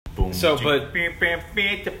Boom. So, but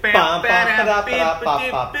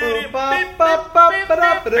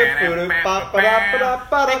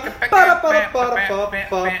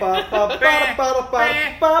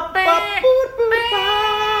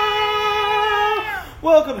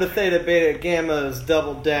welcome to Theta Beta Gamma's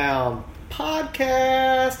Double Down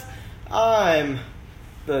podcast. I'm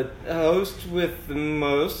the host with the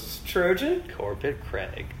most, Trojan. Corbett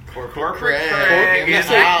Craig. Corporate Craig. Craig.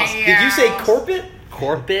 Did you say Corbett?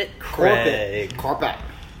 Corbett Craig. Corbett.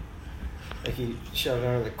 Like you shoved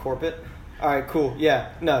under the Corbett. All right, cool. Yeah,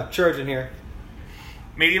 no, Trojan here.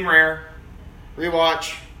 Medium rare.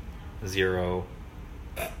 Rewatch. 0.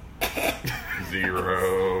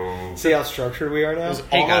 See how structured we are now? It was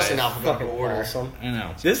Hey, almost guys. in alphabetical Fucking order. awesome. I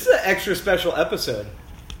know. This is an extra special episode.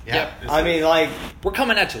 Yeah. I mean, like, We're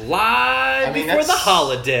coming at you live before that's the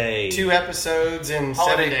holiday. 2 episodes in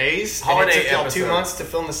Holiday- 7 days. holiday and it took y'all 2 episode. months to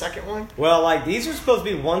film the second one. well, like these are supposed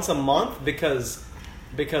to be once a month because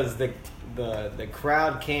the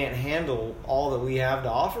crowd can't handle all that we have to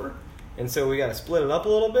offer, and so we got to split it up a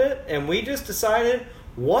little bit. And we just decided,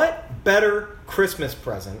 what better Christmas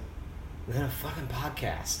present than a fucking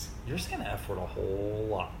podcast? You're saying F word a whole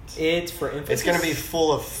lot. It's for emphasis. It's going to be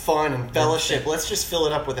full of fun and fellowship. Let's just fill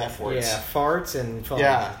it up with F words. yeah, farts and fun.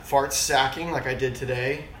 Yeah, farts sacking like I did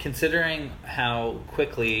today. Considering how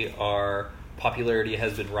quickly our popularity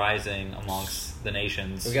has been rising amongst the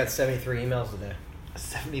nations. We got 73 emails today.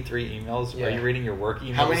 73 emails. Yeah. Are you reading your work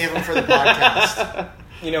emails? How many of them for the podcast?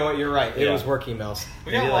 You know what? You're right. It Yeah. was work emails.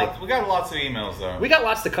 We Maybe got lots of emails though. We got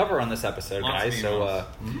lots to cover on this episode, Lots of guys. So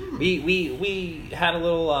we had a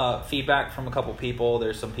little feedback from a couple people.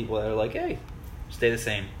 There's some people that are like, "Hey, stay the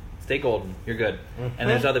same, stay golden, you're good." And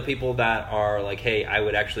there's other people that are like, "Hey, I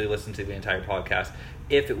would actually listen to the entire podcast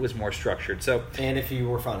if it was more structured." So, And if you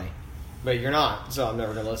were funny. But you're not, so I'm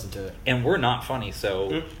never going to listen to it. and we're not funny,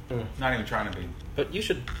 so Not even trying to be. but you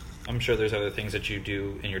should. I'm sure there's other things that you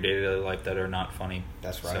do in your day-to-day life that are not funny.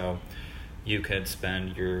 That's right. So you could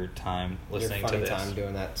spend your time listening Your to funny this. time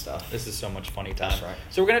doing that stuff. This is so much funny time. That's right.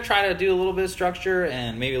 So we're going to try to do a little bit of structure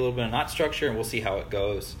and maybe a little bit of not structure, and we'll see how it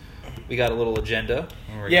goes. We got a little agenda.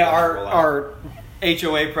 and we're Yeah, gonna roll out. our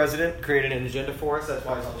HOA president created an agenda for us. That's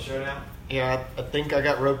why he's on the show now. Yeah, I think I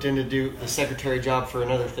got roped in to do the secretary job for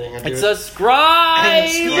another thing. I do It's it. a scribe!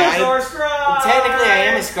 Scribe. Yes, our scribe! Technically, I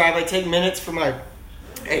am a scribe. I take minutes for my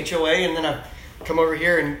HOA, and then I come over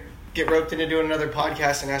here and get roped into doing another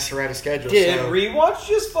podcast and asked to write a schedule. Did so Rewatch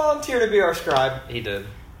just volunteer to be our scribe? He did.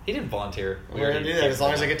 He didn't volunteer. we're gonna do that as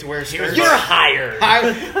long as I get to wear a skirt. You're hired!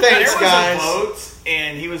 Thanks, There was guys. some votes,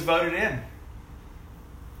 and he was voted in.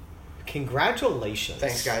 Congratulations.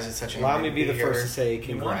 Thanks, guys. It's such an Allow honor me to be the here. first to say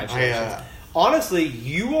congratulations. I, Honestly,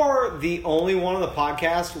 you are the only one on the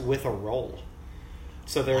podcast with a role.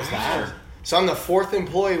 So there's that. So I'm the 4th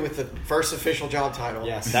employee with the first official job title.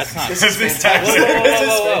 Yes. That's not This true. is This is fantastic. Whoa, whoa, whoa, This is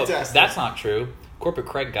whoa, whoa. fantastic. That's not true. Corporate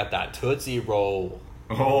Craig got that Tootsie Roll.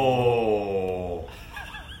 Oh.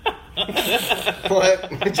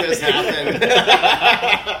 What just happened?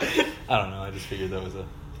 I don't know. I just figured that was a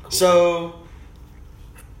cool So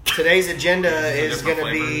today's agenda Is is it a going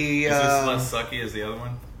different to flavor? be. Is this less sucky as the other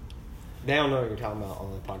one? They don't know what you're talking about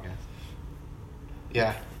on the podcast.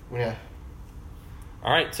 Yeah.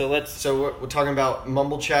 All right, so let's So we're talking about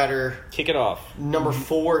Mumble Chatter kick it off. number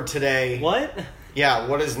 4 today. What? Yeah.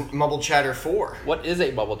 What is Mumble Chatter for? What is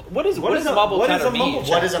a bubble? What does What is a- bubble what is chatter a mumble mean?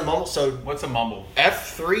 chatter? What is a mumble? So What's a mumble?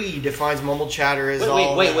 F3 defines Mumble Chatter as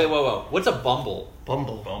all. Wait. What's a bumble?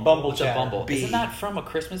 Bumble. Bumble What's a chatter. bumble? B. Isn't that from a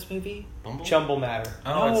Christmas movie? Bumble. Chumble matter.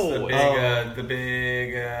 Oh, it's No. the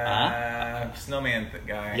big snowman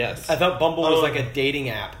guy. Yes. I thought Bumble was Oh. like a dating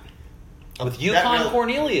app. With That Yukon really-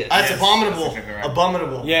 Cornelius. That's Yes, abominable. that's exactly right.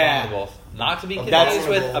 Abominable. Yeah. Abominable. Not to be confused That's-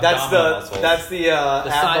 with That's abdominal the muscles. that's the ab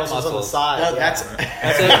side muscles on the muscles. side. No, yeah. that's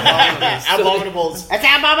So- abominables.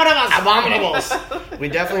 That's abominables. We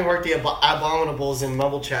definitely work the abominables in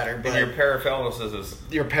Mumble Chatter, And but your paraphallus is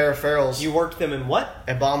your peripherals, You worked them in what?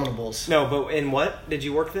 abominables. No, but in what did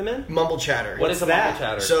you work them in? Mumble Chatter. What is a that? mumble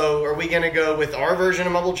chatter? So, are we going to go with our version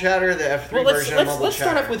of Mumble Chatter, the F3 well, let's version of Mumble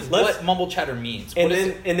start Chatter? off with Let's- what mumble chatter means. And What is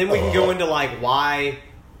then it? and then we can go into like why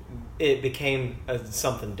it became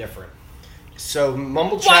something different. So,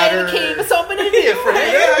 Mumble Why Chatter. it became something different.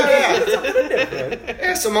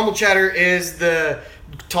 Yeah, so Mumble Chatter is the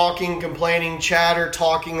talking, complaining, chatter,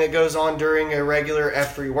 talking that goes on during a regular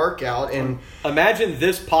F3 workout. And Imagine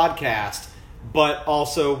this podcast, but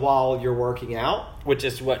also while you're working out. Which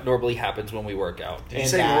is what normally happens when we work out. Did you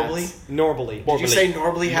say normally? Normally. Did you say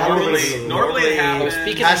normally happens? Normally it happens.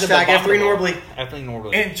 Speaking Hashtag of F3 normally. F3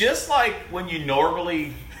 normally. And just like when you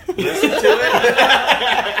normally listen to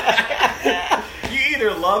it, you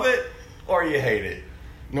either love it or you hate it.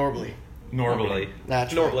 Normally. Naturally.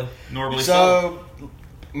 Normally. So,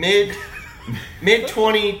 mid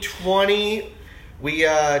 2020, we,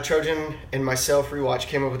 Trojan and myself, Rewatch,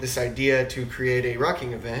 came up with this idea to create a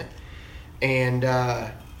rucking event. And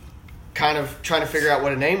kind of trying to figure out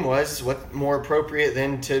what a name was. What more appropriate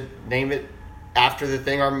than to name it after the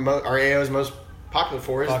thing our AO is most popular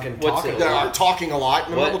for is Talking a lot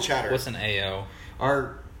in the mobile chatter. What's an AO?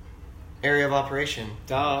 Our area of operation.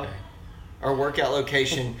 Duh. Our workout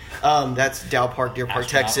location. That's Dow Park, Deer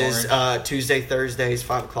Park, Astronaut Texas. Tuesday, Thursdays,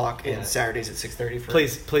 5 o'clock, and Yeah. Saturdays at 6:30.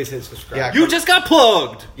 Please hit subscribe. Yeah. You just got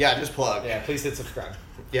plugged. Yeah, just plug. Yeah, please hit subscribe.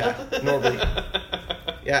 Yeah, Norbly.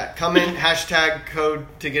 Yeah, come in, hashtag code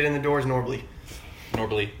to get in the doors, Norbly.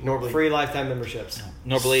 Norbly. Free lifetime memberships.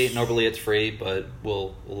 Normally it's free, but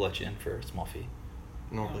we'll let you in for a small fee.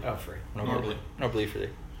 Norbly. Oh, free. Normally free.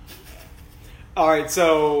 All right,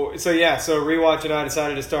 so Rewatch and I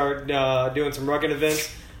decided to start doing some rugged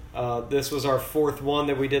events. This was our 4th one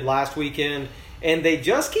that we did last weekend, and they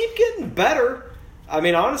just keep getting better. I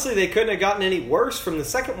mean, honestly, they couldn't have gotten any worse from the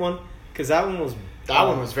second one because that one was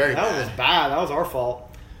very That bad. was bad. That was our fault.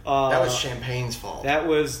 That was Champagne's fault. That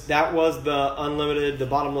was the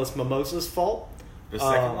bottomless mimosas fault. The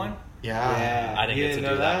second one? Yeah. I didn't You get to know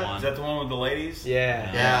do that one. Is that the one with the ladies?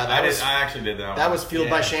 Yeah, Yeah, I actually did that one. that was fueled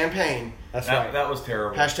by Yeah. champagne. that's that, right. that was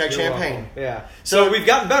terrible. Hashtag You're champagne. welcome. Yeah. So we've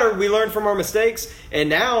gotten better. We learned from our mistakes, and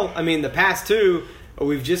now, I mean, the past 2,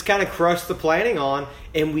 we've just kind of crushed the planning on,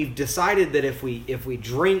 and we've decided that if we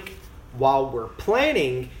drink while we're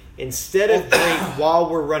planning instead of drink while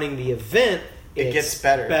we're running the event, It gets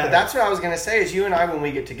better. But that's what I was going to say is you and I, when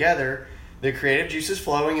we get together, the creative juice is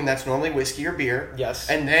flowing, and that's normally whiskey or beer. Yes.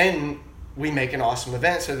 And then we make an awesome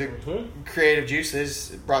event. So the creative juice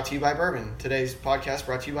is brought to you by bourbon. Today's podcast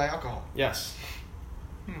brought to you by alcohol. Yes.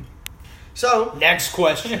 So, Next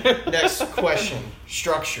question. next question.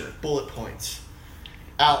 Structure, bullet points,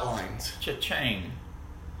 outlines. Cha-ching.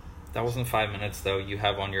 That wasn't 5 minutes though. You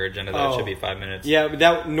have on your agenda that it should be 5 minutes. Yeah,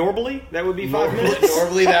 that would be 5 minutes.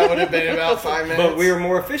 Normally that would have been about 5 minutes. But we were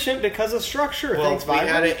more efficient because of structure. Well, Thanks, we Byron.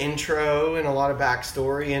 had an intro and a lot of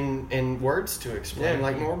backstory and words to explain, Yeah.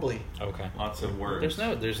 like normally. Okay. Lots of words.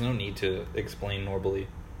 There's no need to explain normally.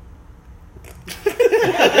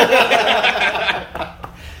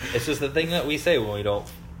 It's just the thing that we say when we don't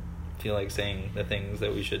feel like saying the things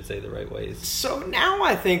that we should say the right ways. So now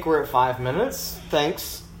I think we're at 5 minutes.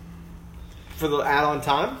 Thanks for the add-on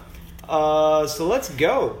time. So let's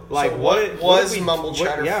go. Like, So what was did we- Mumble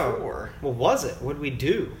Chatter yeah, for? What was it? What did we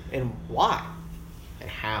do? And why? And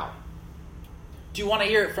how? Do you want to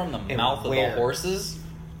hear it from the And mouth of where? the horses?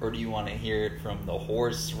 Or do you want to hear it from the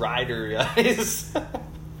horse rider guys?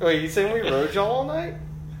 Wait, you saying we rode y'all all night?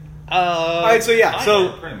 All right, so yeah,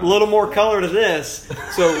 so pretty a much. little more color to this.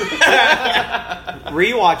 So,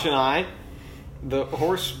 Rewatch and I, the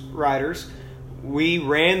horse riders, we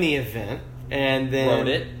ran the event and then Rode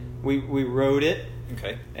it? We rode it,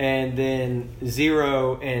 Okay. and then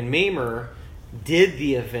Zero and Memer did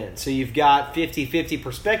the event. So you've got 50-50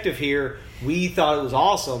 perspective here. We thought it was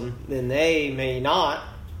awesome, then they may not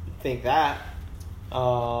think that.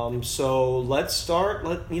 So let's start.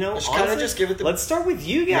 Let's kinda just give it the- Let's start with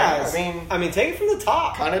you Yeah, guys. I mean, take it from the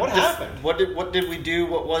top. Kind of what happened? What did we do?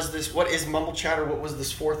 What was this? What is Mumble Chatter? What was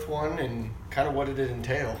this 4th one? And kind of what did it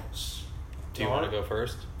entail? Do you want to go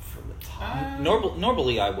first? From the top.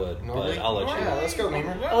 Normally I would, Normally? but I'll let you. Yeah, let's go,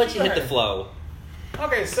 Memer. I'll let you hit the flow.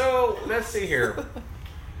 Okay, so let's see here.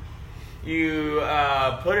 You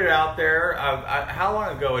put it out there. How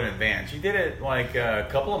long ago in advance? You did it like a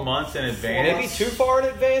couple of months in advance. Maybe too far in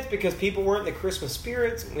advance because people weren't in the Christmas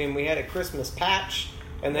spirits when we had a Christmas patch,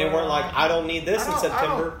 and they weren't like, "I don't need this in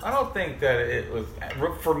September." I don't think that it was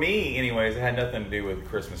for me, anyways. It had nothing to do with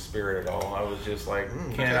Christmas spirit at all. I was just like,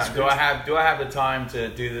 do I have the time to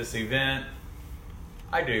do this event?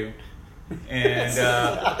 I do. And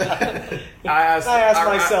I asked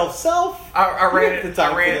myself, I ran you it. have the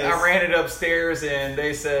time for this. I ran it upstairs, and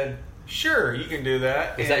they said, "Sure, you can do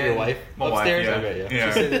that." Is that your And wife My upstairs? wife, yeah. Okay,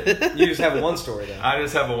 yeah. She said, you just have one story though. I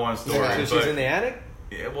just have a one story. So she's but- in the attic.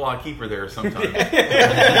 Yeah, well, I keep her there sometimes.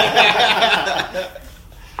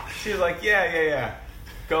 She's like, yeah,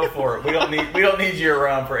 go for it. We don't need you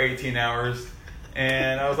around for 18 hours.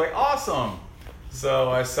 And I was like, awesome.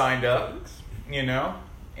 So I signed up,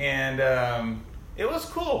 and it was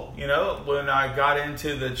cool. When I got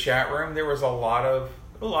into the chat room, there was a lot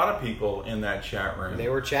of people in that chat room. They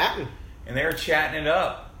were chatting. And they were chatting it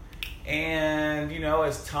up. And,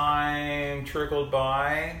 as time trickled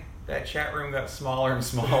by, that chat room got smaller and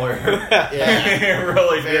smaller. Yeah, it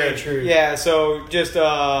really very did. true. Yeah. So just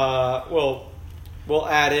we'll we'll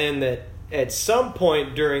add in that at some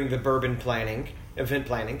point during the bourbon event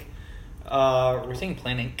planning, We're saying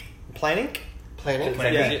planning. Planning?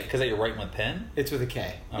 Because you're writing with pen? It's with a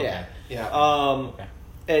K. Okay. Yeah. Okay.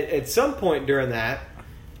 At some point during that,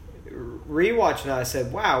 Rewatch and I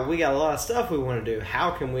said, wow, we got a lot of stuff we want to do.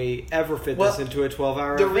 How can we ever fit this into a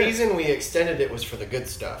 12-hour The event? reason we extended it was for the good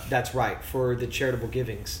stuff. That's right, for the charitable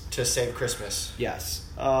givings. To save Christmas. Yes.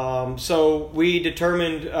 So we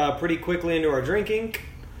determined pretty quickly into our drinking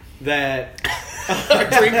that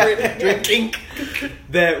Drinking.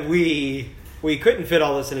 that we couldn't fit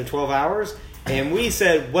all this into 12 hours, and we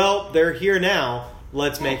said, well, they're here now.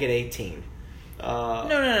 Let's make it 18.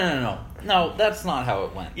 No, that's not how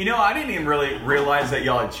it went. You know, I didn't even really realize that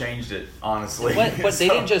y'all had changed it, honestly. But they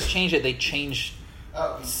didn't just change it, they changed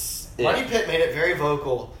Money Pit made it very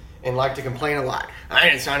vocal and liked to complain a lot. I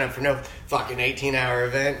didn't sign up for no fucking 18-hour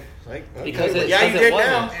event. Like, okay, because well, it, yeah, you did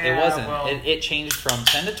wasn't. now. It wasn't. well- It changed from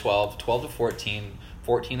 10 to 12, 12 to 14,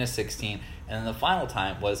 14 to 16, and then the final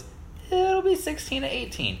time was it'll be 16 to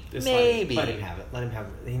 18. Just Maybe. Let him have it. Let him have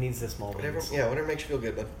it. He needs the small Whatever, ones. whatever makes you feel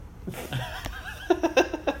good, bud.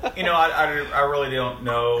 You know, I really don't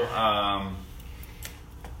know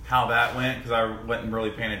how that went because I wasn't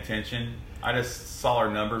really paying attention. I just saw our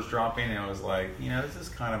numbers dropping and I was like, you know, this is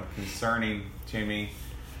kind of concerning to me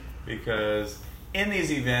because in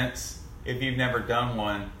these events, if you've never done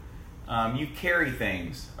one, you carry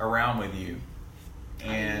things around with you.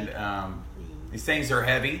 And these things are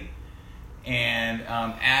heavy. And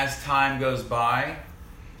as time goes by,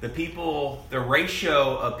 the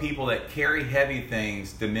ratio of people that carry heavy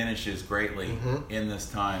things diminishes greatly in this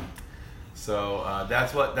time. So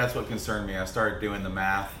that's what concerned me. I started doing the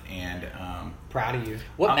math and Proud of you.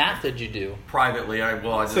 What math did you do? privately, I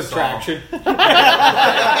just Subtraction. saw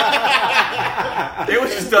it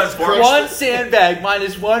was just done for me. One sandbag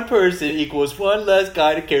minus one person equals one less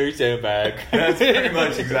guy to carry sandbag. That's pretty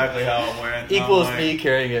much exactly how it went. Equals I'm like- me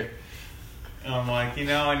carrying it. I'm like, you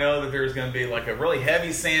know, I know that there's going to be like a really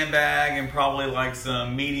heavy sandbag and probably like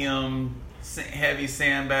some medium heavy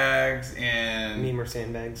sandbags and Memer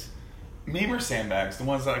sandbags. Memer sandbags, the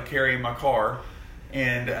ones that I carry in my car.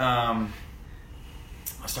 And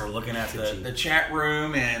I started looking at the chat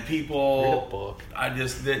room and Read a people. book. I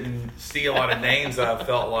just didn't see a lot of names that I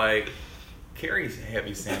felt like carry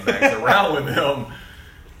heavy sandbags around with them.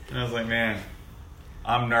 And I was like, man,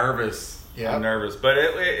 I'm nervous. Yeah. I'm nervous. But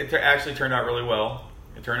it actually turned out really well.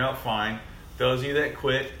 It turned out fine. Those of you that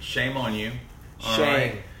quit, shame on you. All Shame.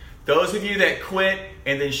 right? Those of you that quit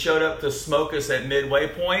and then showed up to smoke us at midway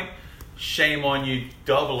point, shame on you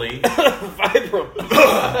doubly.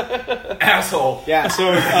 Asshole. Yeah,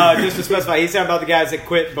 so just to specify, he's talking about the guys that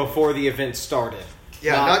quit before the event started.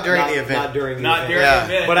 Yeah, not during the event. Not during the Not event. during Yeah.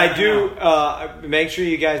 the event. But I No. do make sure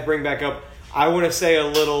you guys bring back up. I want to say a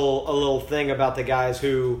little thing about the guys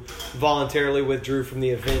who voluntarily withdrew from the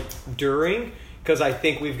event during, because I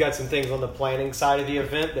think we've got some things on the planning side of the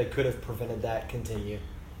event that could have prevented that continue.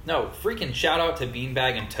 No, freaking shout out to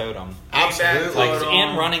Beanbag and Totem. Absolutely. Like, Totem.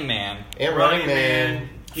 and Running Man. And Running Man.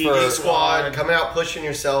 Geek For- Squad, coming out pushing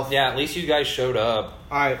yourself. Yeah, at least you guys showed up.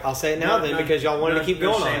 All right, I'll say it now then because y'all wanted to keep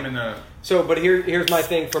no going shame on. in the So, but here's my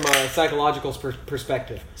thing from a psychological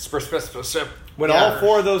perspective. When Yeah. all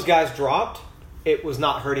four of those guys dropped, it was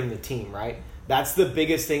not hurting the team, right? That's the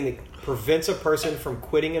biggest thing that prevents a person from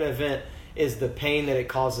quitting an event is the pain that it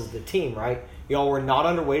causes the team, right? Y'all were not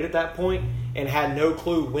underweight at that point and had no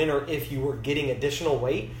clue when or if you were getting additional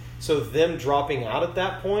weight. So them dropping out at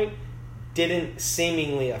that point didn't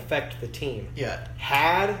seemingly affect the team. Yeah.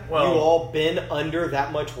 Had you all been under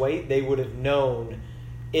that much weight, they would have known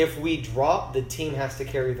if we drop, the team has to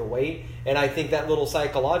carry the weight. And I think that little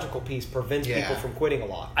psychological piece prevents Yeah. people from quitting a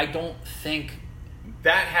lot. I don't think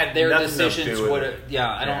that had their nothing decisions to do with would it. have. Yeah,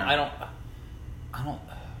 I don't.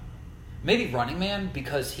 Maybe Running Man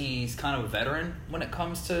because he's kind of a veteran when it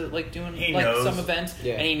comes to like doing He like knows. some events,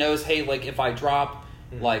 Yeah. and he knows, hey, like if I drop,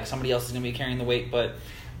 like somebody else is gonna be carrying the weight. But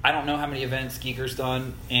I don't know how many events Geeker's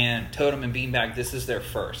done, and Totem and Beanbag, this is their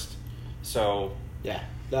first. So Yeah.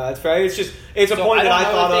 No, that's fair. It's a so point I that don't I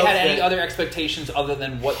know thought if of. they had any that- other expectations other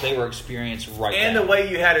than what they were experiencing right And now. the way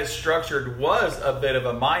you had it structured was a bit of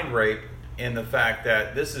a mind rape in the fact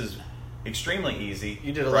that this is extremely easy.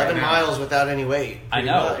 You did 11 right now. miles without any weight. I pretty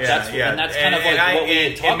know. much. Yeah. That's kind of like what we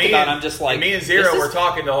had talked me about. and- I'm just like, and me and Zero this is- were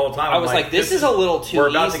talking the whole time. I I'm was like, this is a little too We're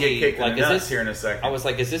about easy. to get kicked Like, in the is nuts this here in a second. I was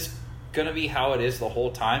like, is this gonna be how it is the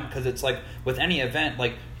whole time? Because it's like with any event,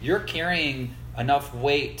 like you're carrying enough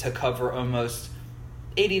weight to cover almost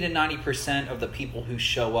 80 to 90% of the people who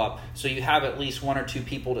show up. So you have at least 1 or 2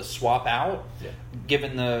 people to swap out,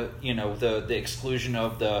 given the the exclusion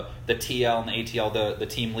of the TL and the ATL, the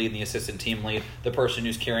team lead and the assistant team lead, the person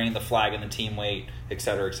who's carrying the flag and the team weight, et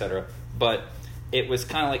cetera, et cetera. But it was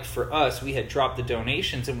kind of like for us, we had dropped the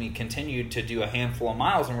donations and we continued to do a handful of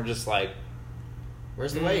miles, and we're just like,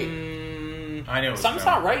 where's the weight? I know something's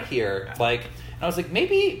not right here. Like, and I was like,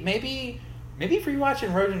 maybe if you're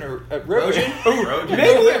watching Rogan or Rogan.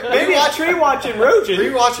 Maybe I tree watching Rogan.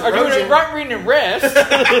 Rewatching Are doing Rogan. a run, reading, and rest.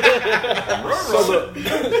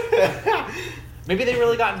 Maybe they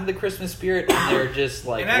really got into the Christmas spirit and they're just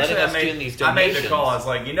like letting us do these donations. I made the call. I was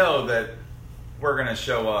like, that we're gonna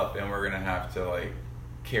show up and we're gonna have to like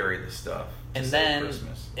carry the stuff. And then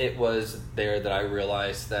it was there that I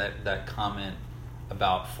realized that comment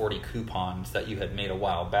about 40 coupons that you had made a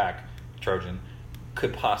while back, Trojan,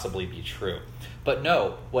 could possibly be true. But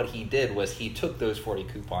no, what he did was he took those 40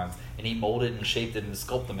 coupons and he molded and shaped it and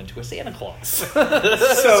sculpted them into a Santa Claus. So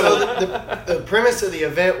the premise of the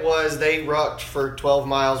event was they rucked for 12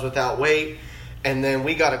 miles without weight, and then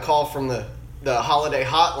we got a call from the holiday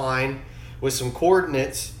hotline with some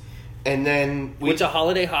coordinates, and then Which a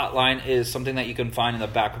holiday hotline is something that you can find in the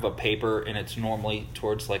back of a paper, and it's normally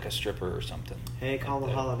towards like a stripper or something. Hey, call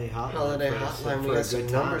the holiday hotline. Holiday hotline, we got some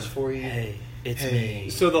numbers for you. Hey, it's me.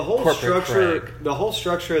 So the whole Corporate structure, Craig. the whole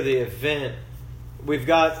structure of the event, we've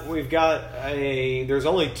got there's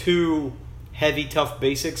only 2 heavy tough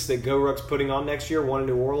basics that GoRuck's putting on next year, one in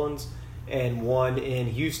New Orleans and one in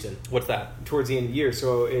Houston. What's that? Towards the end of the year.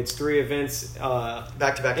 So it's 3 events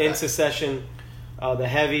Back to back. in succession. The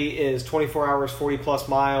heavy is 24 hours, 40 plus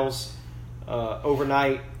miles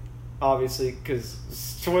overnight, obviously, because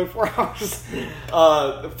it's 24 hours.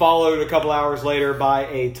 Followed a couple hours later by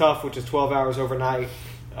a tough, which is 12 hours overnight,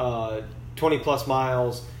 20 plus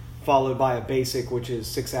miles, followed by a basic, which is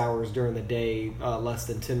 6 hours during the day, less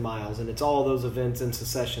than 10 miles. And it's all those events in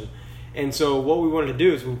succession. And so what we wanted to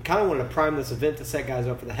do is we kind of wanted to prime this event to set guys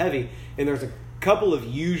up for the heavy. And there's a couple of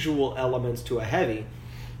usual elements to a heavy.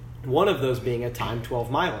 One of those being a timed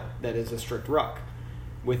 12 miler that is a strict ruck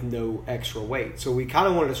with no extra weight. So we kind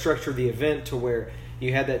of wanted to structure the event to where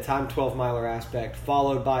you had that timed 12 miler aspect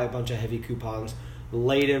followed by a bunch of heavy coupons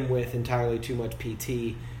laden with entirely too much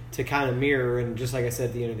PT to kind of mirror. And just like I said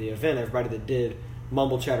at the end of the event, everybody that did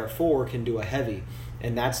Mumble Chatter 4 can do a heavy.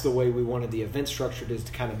 And that's the way we wanted the event structured, is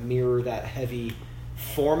to kind of mirror that heavy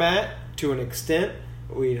format to an extent.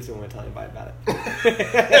 We just don't want to tell anybody about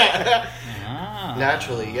it.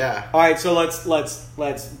 Naturally, yeah. All right, so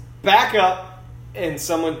let's back up and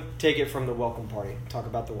someone take it from the welcome party. Talk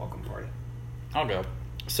about the welcome party. I'll go.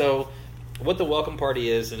 So, what the welcome party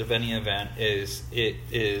is at any event is it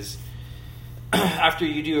is after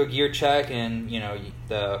you do a gear check and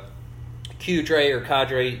the Q-Dre or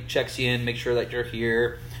cadre checks you in, make sure that you're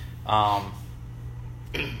here. A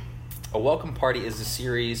welcome party is a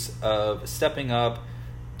series of stepping up,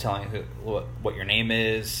 telling what your name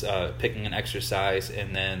is, picking an exercise,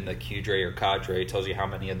 and then the Q-Dre or cadre tells you how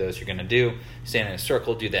many of those you're going to do. Stand in a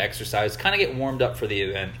circle, do the exercise, kind of get warmed up for the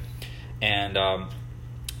event. And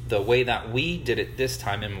the way that we did it this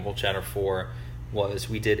time in Mumble Chatter 4 was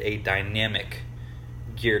we did a dynamic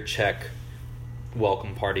gear check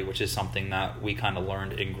welcome party, which is something that we kind of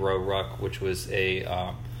learned in Grow Ruck, which was an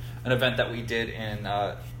event that we did in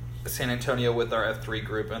San Antonio with our F3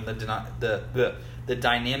 group. And the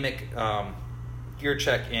dynamic gear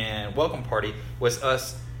check and welcome party was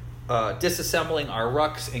us disassembling our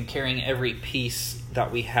rucks and carrying every piece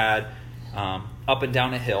that we had up and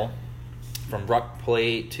down a hill, from ruck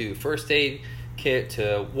plate to first aid kit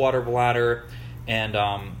to water bladder. And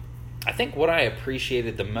I think what I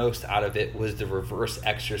appreciated the most out of it was the reverse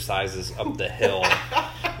exercises up the hill,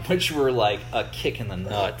 which were like a kick in the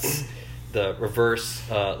nuts. The reverse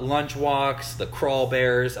lunge walks, the crawl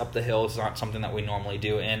bears up the hill is not something that we normally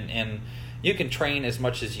do. And you can train as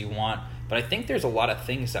much as you want, but I think there's a lot of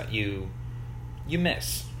things that you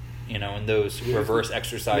miss, in those reverse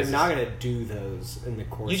exercises. You're not going to do those in the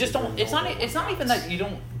course. You just don't. It's not even that you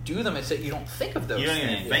don't do them. It's that you don't think of those. You don't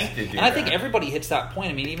things. even think to do. And I think everybody hits that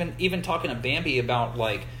point. I mean, even talking to Bambi about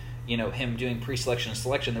him doing pre-selection and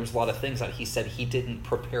selection, there was a lot of things that he said he didn't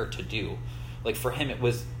prepare to do. Like for him, it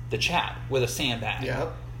was the chat with a sandbag.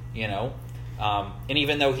 Yep. And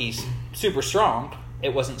even though he's super strong,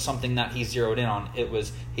 it wasn't something that he zeroed in on. It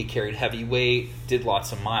was he carried heavy weight, did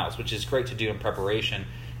lots of miles, which is great to do in preparation.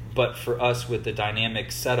 But for us, with the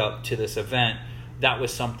dynamic setup to this event, that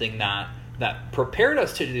was something that prepared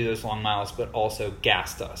us to do those long miles, but also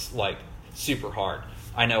gassed us like super hard.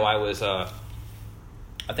 I know I was, I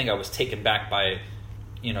think I was taken back by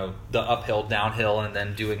the uphill, downhill, and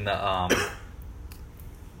then doing the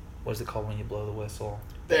what is it called when you blow the whistle?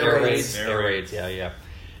 The air raids. Air raids. Yeah.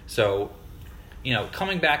 So,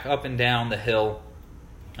 coming back up and down the hill,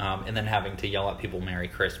 and then having to yell at people "Merry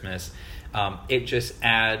Christmas," it just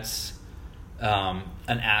adds an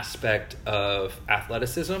aspect of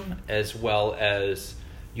athleticism, as well as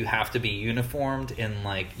you have to be uniformed in,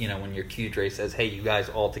 when your cue dray says, "Hey, you guys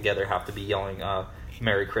all together have to be yelling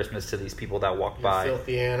Merry Christmas to these people that walk by."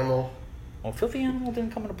 Filthy animal. Well, filthy animal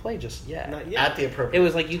didn't come into play just yet. Not yet. At the appropriate. It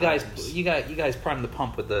was like you guys times. primed the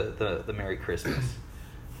pump with the Merry Christmas.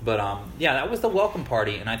 But that was the welcome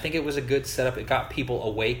party, and I think it was a good setup. It got people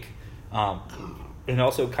awake, and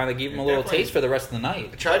also kind of gave them a little taste for the rest of the night.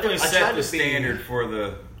 I tried to set the standard for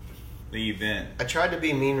the event. I tried to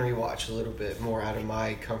be mean rewatch a little bit more out of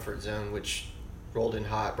my comfort zone, which rolled in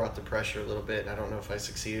hot, brought the pressure a little bit. And I don't know if I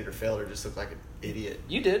succeeded or failed or just looked like an idiot.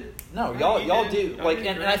 You did. No, y'all do.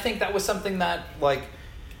 And I think that was something that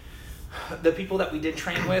the people that we did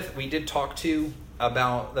train with, we did talk to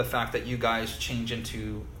about the fact that you guys change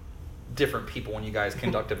into different people when you guys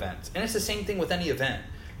conduct events. And it's the same thing with any event.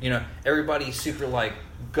 Everybody's super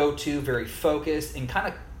go-to, very focused, and kind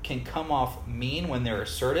of can come off mean when they're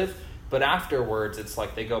assertive, but afterwards it's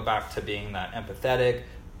like they go back to being that empathetic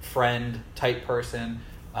friend type person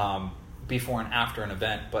before and after an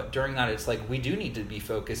event. But during that, it's like we do need to be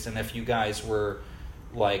focused, and if you guys were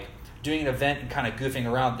doing an event and kind of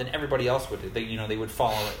goofing around, then everybody else would. They would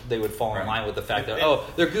fall in line with the fact that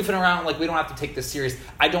they're goofing around. We don't have to take this serious.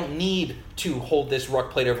 I don't need to hold this ruck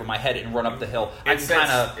plate over my head and run up the hill. I can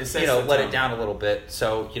kind of let it down a little bit.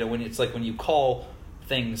 So when it's when you call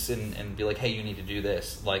things and be like, hey, you need to do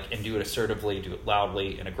this, and do it assertively, do it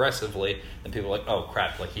loudly and aggressively, then people are like, oh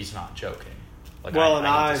crap, he's not joking. I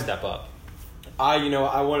need to step up.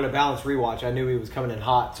 I wanted a balanced rewatch. I knew he was coming in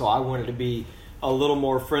hot, so I wanted to be a little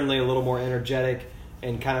more friendly, a little more energetic,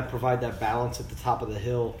 and kind of provide that balance at the top of the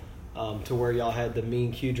hill, to where y'all had the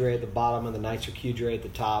mean Q Dre at the bottom and the nicer Q Dre at the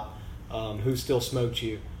top, who still smoked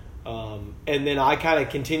you. And then I kind of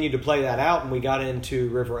continued to play that out, and we got into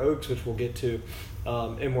River Oaks, which we'll get to,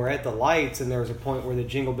 and we're at the lights, and there was a point where the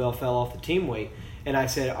jingle bell fell off the team weight, and I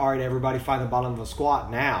said, all right, everybody find the bottom of a squat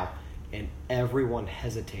now, and everyone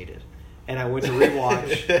hesitated. And I went to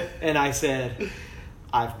rewatch, and I said,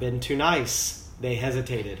 I've been too nice. They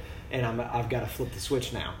hesitated, and I've got to flip the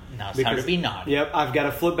switch now. Now it's time to be naughty. Yep, I've got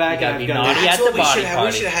to flip back. You and I've got got to be naughty at the body party.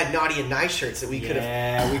 We should have had naughty and nice shirts that we could have.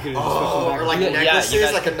 Yeah, we could have. Or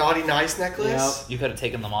necklaces, like a naughty nice necklace. Yep. You could have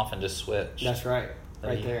taken them off and just switched. That's right,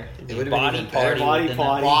 right there. It would have body been party. Body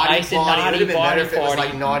party. Nice and naughty. It would have been better if it was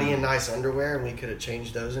party. naughty and nice underwear, and we could have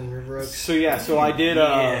changed those in River Oaks. So I did.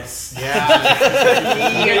 Yes.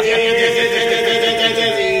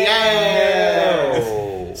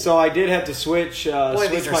 So I did have to switch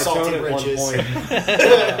my tone at one point.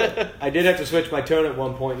 I did have to switch my tone at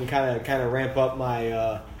one point and kind of ramp up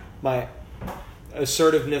my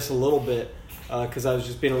assertiveness a little bit, because I was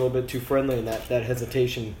just being a little bit too friendly, and that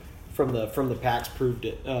hesitation from the packs proved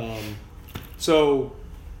it.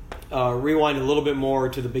 Rewind a little bit more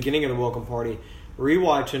to the beginning of the welcome party.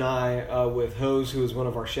 Rewatch and I, with Hose, who was one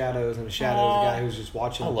of our shadows, and a shadow is a guy who's just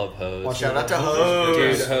watching. I love Hose. Shout out to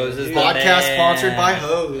Hose. Dude, Hose is the podcast man. sponsored by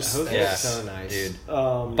Hose. Hose is so nice. Dude.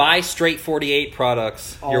 Buy Straight 48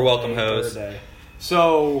 products. You're welcome, Hose.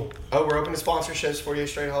 So... Oh, we're open to sponsorships, 48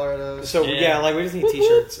 Straight Holler at Hose. So, yeah, we just need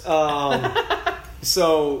t-shirts.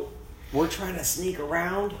 So, we're trying to sneak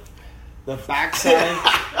around the backside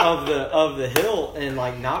of the hill and,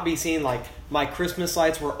 not be seen. My Christmas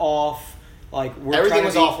lights were off. Everything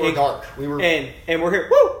was off. We're dark. We were, and we're here.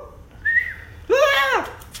 Woo! Ah!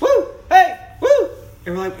 Woo! Hey! Woo!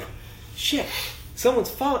 And we're like, shit! Someone's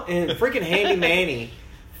following. And freaking Handy Manny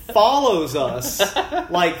follows us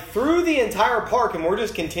through the entire park, and we're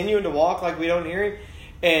just continuing to walk like we don't hear him,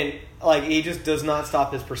 and he just does not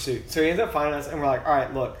stop his pursuit. So he ends up finding us, and we're like, all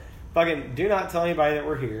right, look, fucking do not tell anybody that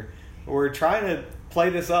we're here. We're trying to play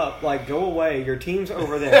this up. Go away. Your team's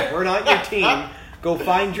over there. We're not your team. Go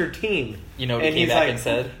find your team. You know what he came back and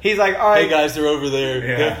said? He's like, all right. Hey guys, they're over there.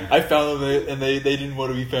 Yeah. I found them, and they didn't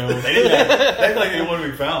want to be found. They didn't want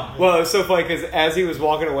to be found. Well, it was so funny because as he was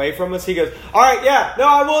walking away from us, he goes, all right, yeah, no,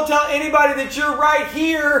 I won't tell anybody that you're right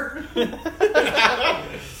here. That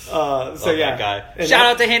guy. And shout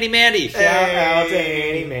out to Handy Mandy. Shout out to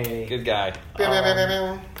Handy Mandy. Good guy.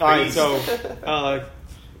 All right, so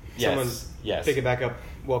Yes. pick it back up.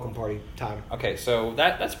 Welcome party time. Okay, so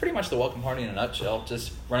that's pretty much the welcome party in a nutshell.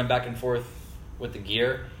 Just running back and forth with the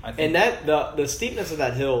gear. I think. And that the steepness of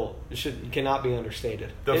that hill cannot be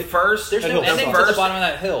understated. There's no ending to the bottom of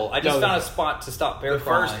that hill. I just found a spot to stop bear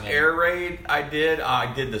crawling. The first air raid I did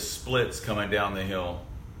the splits coming down the hill,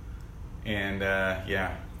 and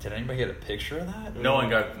yeah. Did anybody get a picture of that? No one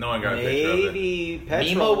got a picture of it. Maybe Petrol.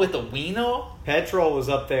 Nemo with the Weeno? Petrol was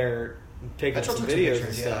up there taking some videos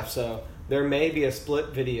and stuff, so there may be a split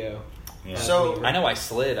video. Yeah. So I know I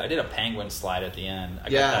slid. I did a penguin slide at the end.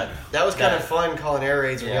 That was kind of fun calling air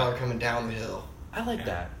raids when y'all are coming down the hill. I like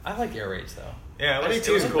that. I like air raids though. Yeah, I do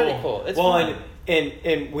too. It's pretty cool. It's fun.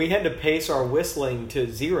 And we had to pace our whistling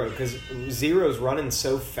to Zero because Zero's running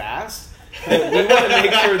so fast. We want to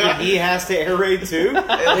make sure that he has to air raid too.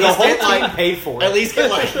 At least the whole get team like paid for it. At least get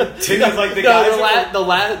like two. Because like the guys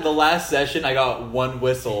the last session I got one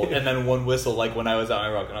whistle and then one whistle like when I was out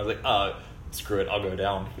my rock and I was like, screw it, I'll go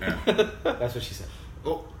down. Yeah. That's what she said.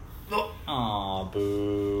 Aw,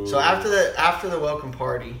 boo. So after the welcome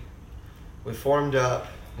party, we formed up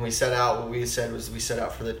and we set out. What we said was we set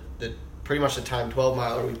out for the pretty much the time 12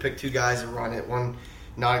 miler. We picked two guys to run it, one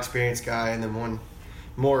not experienced guy and then one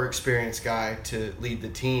more experienced guy to lead the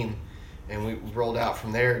team, and we rolled out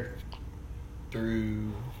from there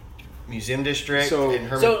through Museum District.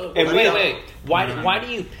 Wait. Why do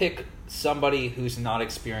you pick somebody who's not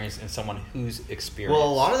experienced and someone who's experienced? Well,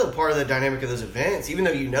 a lot of the part of the dynamic of those events, even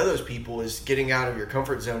though you know those people, is getting out of your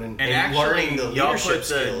comfort zone and actually, learning the y'all leadership put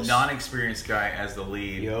skills. The non-experienced guy as the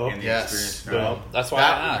lead in the experienced guy. That's why I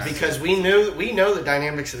asked. Because we know the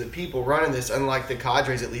dynamics of the people running this, unlike the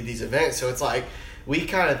cadres that lead these events. So it's like we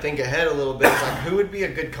kind of think ahead a little bit. It's like, who would be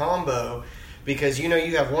a good combo? Because you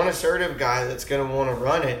have one assertive guy that's going to want to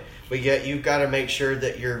run it, but yet you've got to make sure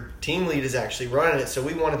that your team lead is actually running it. So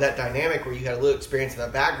we wanted that dynamic where you had a little experience in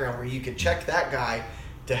that background where you could check that guy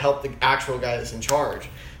to help the actual guy that's in charge.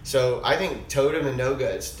 So I think Totem and No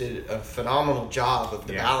Guts did a phenomenal job of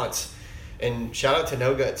the balance. And shout out to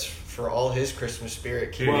No Guts for all his Christmas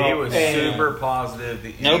spirit. Dude, he was super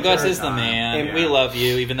positive. No Guts is the man. And we love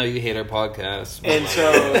you, even though you hate our podcast. And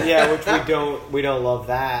so, which we don't love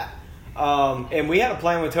that. And we had a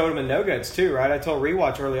plan with Totem and No Guts too, right? I told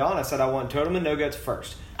Rewatch early on, I said I want Totem and No Guts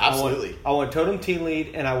first. Absolutely. I want Totem team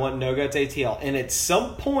lead and I want No Guts ATL. And at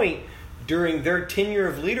some point during their tenure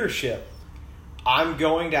of leadership, I'm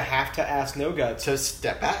going to have to ask No Guts to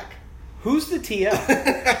step back. Who's the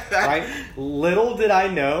TL? Right? Little did I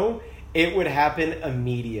know it would happen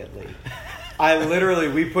immediately.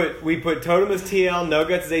 We put Totem as TL, No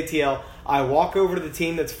Guts as ATL. I walk over to the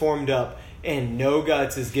team that's formed up, and No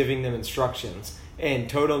Guts is giving them instructions, and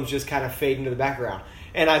Totem's just kind of fading to the background.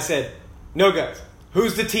 And I said, No Guts,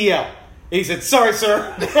 who's the TL? And he said, sorry,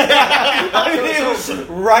 sir. It was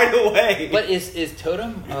right away. But is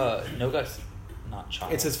Totem No Guts?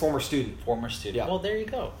 Child. It's his former student. Yeah. Well, there you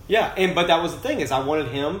go. Yeah, but that was the thing is I wanted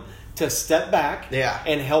him to step back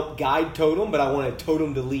and help guide Totem, but I wanted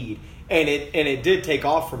Totem to lead. And it did take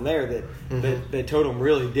off from there that Totem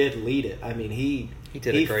really did lead it. I mean, he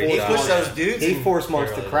did a great job. He pushed those dudes. He force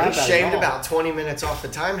marched the crap out of them. He shaved about 20 minutes off the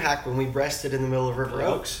time hack when we breasted in the middle of River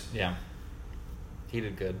Oaks. Yeah. He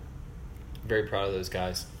did good. Very proud of those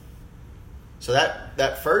guys. So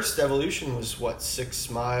that first evolution was, 6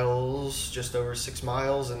 miles, just over 6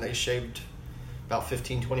 miles, and they shaved about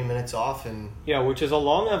 15, 20 minutes off. Which is a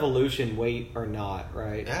long evolution, weight or not,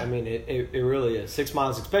 right? Yeah. I mean, it really is. 6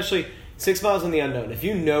 miles, especially 6 miles in the unknown. If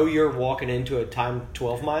you know you're walking into a time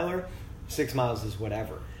 12 miler, 6 miles is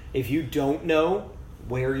whatever. If you don't know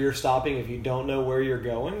where you're stopping, if you don't know where you're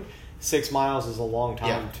going, 6 miles is a long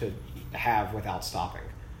time to have without stopping.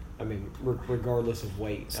 I mean, regardless of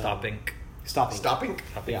weight. Stopping.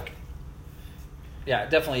 Yeah, it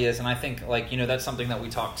definitely is, and I think that's something that we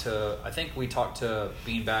talked to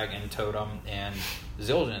Beanbag and Totem and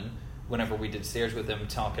Zildjian whenever we did stairs with them,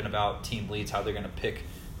 talking about team leads, how they're going to pick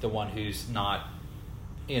the one who's not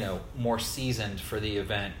more seasoned for the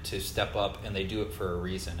event to step up, and they do it for a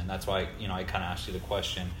reason. And that's why I kind of asked you the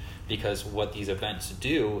question, because what these events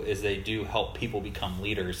do is they do help people become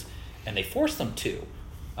leaders, and they force them to.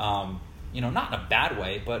 Not in a bad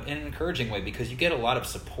way, but in an encouraging way, because you get a lot of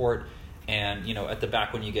support, and at the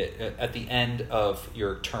back when you get at the end of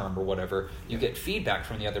your term or whatever, you get feedback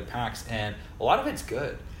from the other packs, and a lot of it's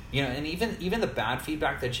good. And even the bad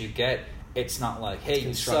feedback that you get, it's not like, hey,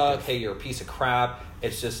 you suck, hey, you're a piece of crap.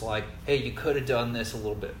 It's just like, hey, you could have done this a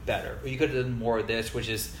little bit better, or you could have done more of this, which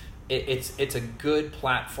is it's a good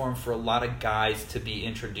platform for a lot of guys to be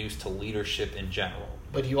introduced to leadership in general.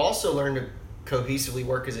 But you also learn to cohesively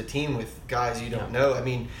work as a team with guys you don't know. I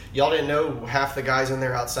mean, y'all didn't know half the guys in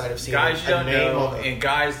there outside of seeing guys you don't know, and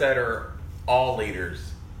guys that are all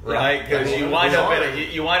leaders. right? Because you wind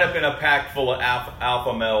up in a pack full of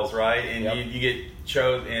alpha males, right? And you get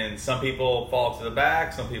chosen. And some people fall to the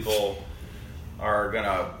back. Some people are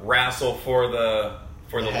gonna wrestle for the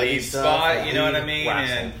lead spot. You know what I mean?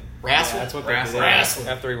 And wrestle. That's what wrestle.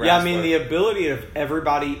 After he Yeah, I mean the ability of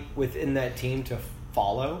everybody within that team to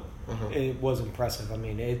follow, it was impressive. I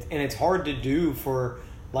mean, it's hard to do for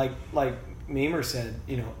like Memer said.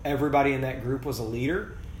 You know, everybody in that group was a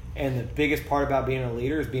leader, and the biggest part about being a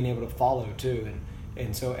leader is being able to follow too.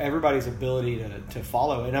 And so everybody's ability to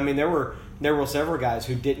follow. And I mean, there were several guys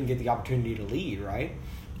who didn't get the opportunity to lead, right?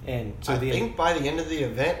 And so I think by the end of the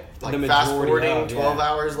event, like the fast forwarding of, 12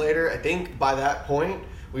 hours later, I think by that point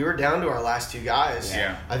we were down to our last two guys.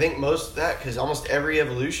 Yeah. I think most of that, because almost every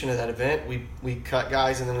evolution of that event, we cut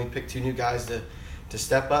guys and then we picked two new guys to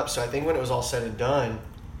step up. So I think when it was all said and done,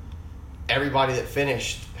 everybody that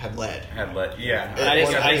finished had led. Yeah.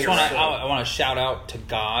 I want to shout out to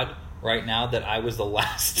God right now that I was the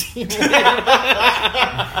last team.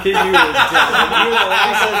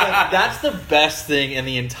 That's the best thing in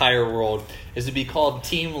the entire world, is to be called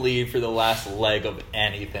team lead for the last leg of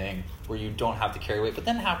anything where you don't have to carry weight. But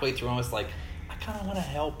then halfway through, I was like, I kind of want to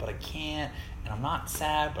help, but I can't. And I'm not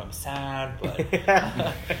sad, but I'm sad. But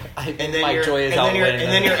my joy is outweighing.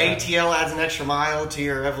 And then your ATL adds an extra mile to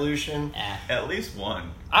your evolution. At least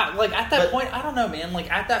one. At that point, I don't know, man.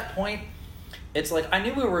 Like at that point, it's like I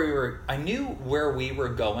knew where we were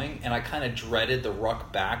going, and I kind of dreaded the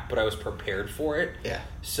ruck back, but I was prepared for it. Yeah.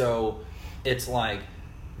 So it's like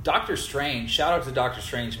Doctor Strange. Shout out to Doctor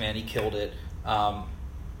Strange, man. He killed it.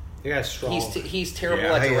 You guys strong. He's terrible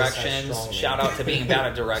at directions. Strong, shout out to being bad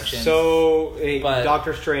at directions. So But-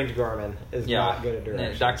 Doctor Strange Garmin is not good at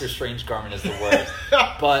directions. Doctor Strange Garmin is the worst,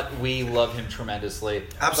 but we love him tremendously.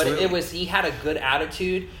 Absolutely. But he had a good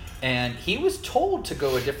attitude, and he was told to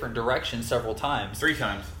go a different direction several times. 3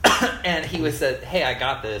 times. And he was said, "Hey, I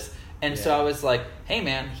got this." And so I was like, "Hey,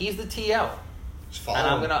 man, he's the TL, and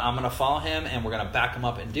I'm gonna follow him, and we're gonna back him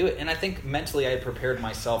up and do it." And I think mentally, I had prepared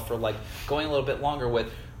myself for like going a little bit longer with,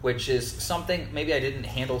 which is something maybe I didn't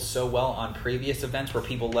handle so well on previous events where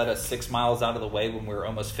people let us 6 miles out of the way when we were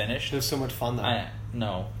almost finished. It was so much fun though.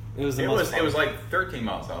 No, it was the It most was fun. it was like 13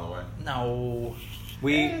 miles out of the way. no.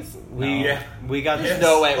 We got There's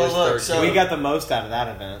no way it was Well, look, 13. so- we got the most out of that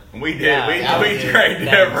event. We did. Yeah, we did. drained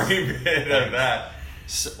Thanks. every bit of that.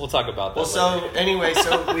 We'll talk about that. Well, so anyway,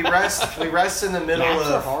 so we rest in the middle Naps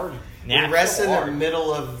are of hard. we rest in the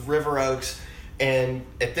middle of River Oaks, and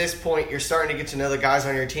at this point, you're starting to get to know the guys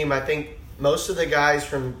on your team. I think most of the guys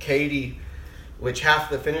from Katy, which half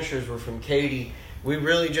the finishers were from Katy, we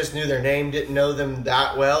really just knew their name, didn't know them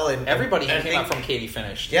that well, and everybody who and came out from Katy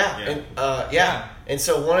finished. Yeah, Yeah. and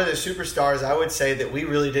so one of the superstars I would say that we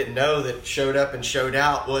really didn't know that showed up and showed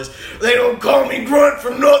out was, they don't call me Grunt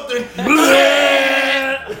for nothing.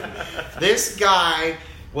 This guy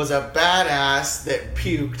was a badass that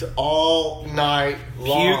puked all night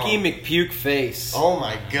long. Pukey McPuke face. Oh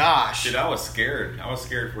my gosh. Dude, I was scared. I was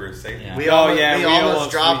scared for his safety. Yeah. We almost we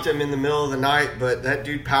almost dropped him in the middle of the night, but that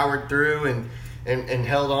dude powered through and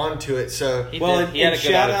held on to it. So He Well, did. and, He had and a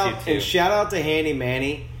good shout attitude, out too. and shout out to Handy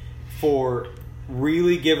Manny for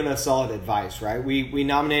really giving us solid advice. Right, we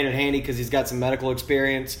nominated Handy because he's got some medical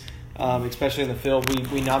experience, especially in the field.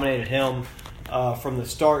 We nominated him from the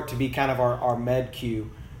start to be kind of our med Q,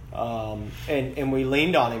 and we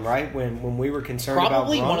leaned on him right when we were concerned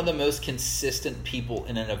Probably about one of the most consistent people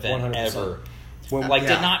in an event 100%. ever. When- Like,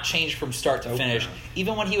 Yeah. did not change from start to Nope. finish.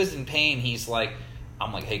 Even when he was in pain, he's like,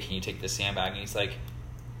 I'm like, hey, can you take this sandbag? And he's like,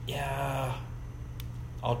 yeah,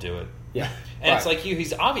 I'll do it. Yeah, And it's right. like,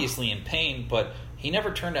 he's obviously in pain, but he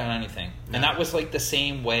never turned down anything. And that was like the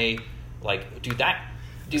same way, like, dude, So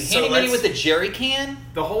Handy Manny let's- with the jerry can?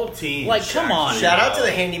 The whole team. Like, come on. shout out to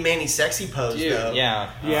the Handy Manny sexy pose Dude, though. yeah.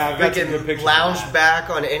 Yeah, I've got some good Freaking pictures. lounged back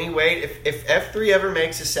on any weight. If F3 ever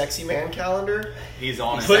makes a sexy man calendar, He's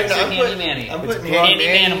on it. Putting- Sexy I'm Handy putting- Manny. I'm It's putting Handy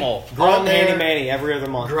Handy Manimal. Grunt on Handy there. Manny every other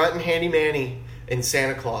month. Grunt and Handy Manny and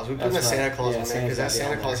Santa Claus. We put That's a right. Santa Claus Yeah, on there because that Santa's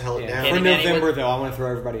gotta Santa be Claus on held there. it Yeah. down. Handy For Manny November with- though, I want to throw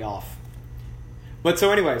everybody off. But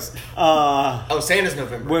so, anyways, Oh, Santa's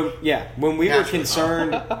November. when we were Naturally.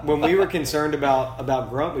 concerned about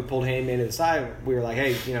Grunt, we pulled Handy Man to the side. We were like,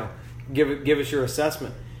 hey, give us your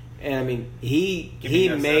assessment. And I mean, he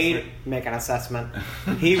make an assessment.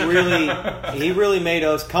 He really made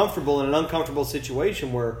us comfortable in an uncomfortable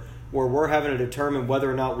situation where we're having to determine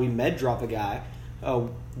whether or not we med drop a guy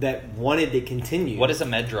that wanted to continue. What is a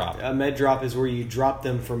med drop? A med drop is where you drop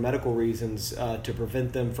them for medical reasons to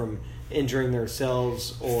prevent them from injuring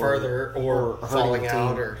themselves or Further or hurting falling the team.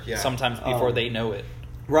 out or Sometimes before they know it.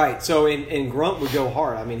 Right. So in Grunt would go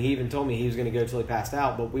hard. I mean, he even told me he was going to go till he passed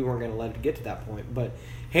out, but we weren't going to let him get to that point. But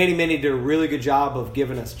Handy Manny did a really good job of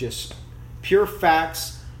giving us just pure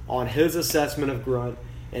facts on his assessment of Grunt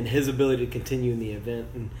and his ability to continue in the event.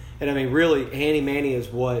 And I mean, really, Handy Manny is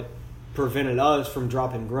what prevented us from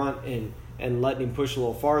dropping Grunt and letting him push a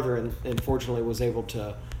little farther, and fortunately was able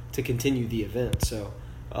to continue the event. So,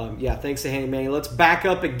 thanks to Handy Manny. Let's back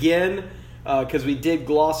up again because we did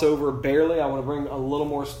gloss over barely. I want to bring a little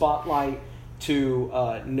more spotlight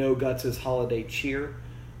to No Guts' Holiday Cheer.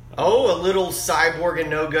 A little Cyborg and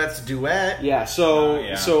No Guts duet. Yeah, so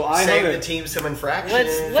I saved hung the team some infractions.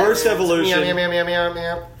 First evolution. Meow, meow, meow, meow,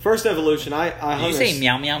 meow. First evolution. I Did you say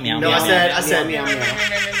meow meow meow? No, meow, I said meow, meow,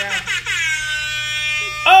 meow.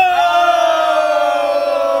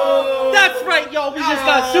 Oh! That's right, y'all. We just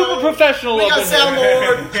got super professional. We got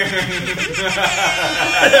soundboard.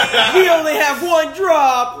 We only have one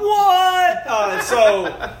drop. What?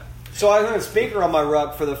 So I hung a speaker on my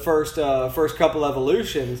ruck for the first couple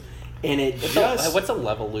evolutions, and What's a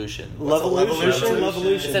levolution?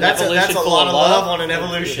 Levolution. That's a lot of love on an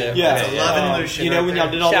evolution. Yeah. That's a love evolution. You know, when y'all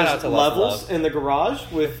did all Shout out those to Love levels in the garage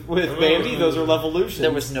with Bambi, those are levolutions.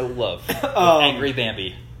 There was no love. Angry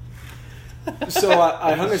Bambi. So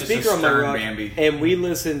I hung a It's just speaker a on my stern ruck, Bambi. and we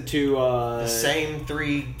listened to The same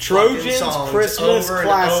 3 Trojans songs Christmas over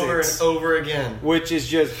classics. and over again. which is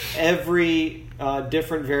just every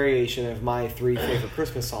different variation of my 3 favorite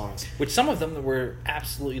Christmas songs. Which some of them were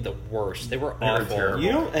absolutely the worst. They were They were awful. terrible.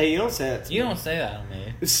 You don't say that to You me. don't say that on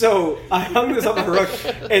me. So I hung this on my ruck,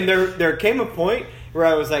 and there came a point where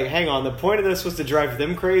I was like, hang on, the point of this was to drive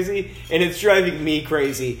them crazy, and it's driving me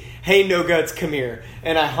crazy. Hey, No Guts, come here.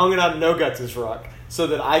 And I hung it on No Guts' ruck so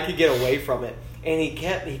that I could get away from it. And he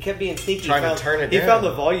kept being sneaky. Trying to turn it He down. found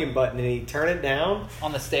the volume button, and he turned it down.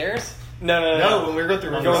 On the stairs? No, when we were going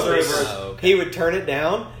through We're going through reverse. reverse. Oh, okay. He would turn it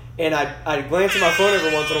down, and I'd glance at my phone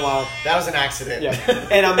every once in a while. That was an accident. Yeah,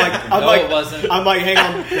 and I'm No, like, it wasn't. I'm like, hang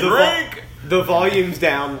on, Drink! the volume's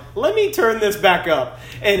down. Let me turn this back up.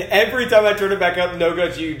 And every time I turn it back up, No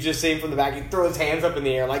Guts, you just see him from the back. He throw his hands up in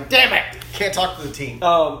the air, like, damn it! Can't talk to the team.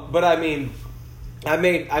 But I mean, I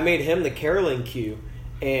made him the caroling cue,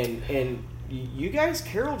 and you guys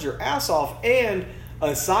caroled your ass off. And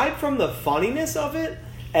aside from the funniness of it,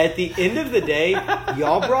 at the end of the day,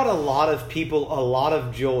 y'all brought a lot of people a lot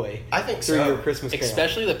of joy. I think through so. your Christmas carol.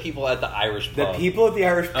 Especially the people at the Irish The pub. people at the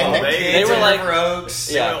Irish pub. And the they kids were in like- River Oaks.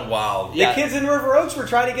 They Yeah. went wild. The kids in River Oaks were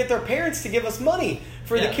trying to get their parents to give us money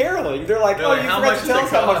for the Yeah. caroling. They're like, They're oh, like, you how forgot much to does tell it us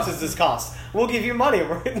how much cost? does this cost. We'll give you money.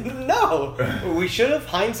 No. We should have,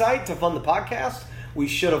 hindsight, to fund the podcast, we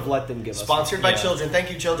should have let them give us Sponsored money. by children. Thank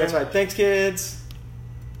you, children. That's right. Thanks, kids.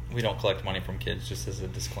 We don't collect money from kids, just as a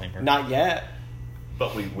disclaimer. Not yet.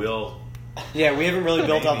 But we will. Yeah, we haven't really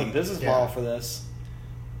built out the Maybe. business Yeah. model for this.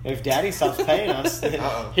 If Daddy stops paying us, then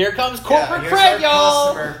Uh-oh. Here comes corporate here's cred, our y'all!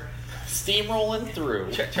 customer. Steamrolling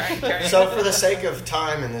through. So, for the sake of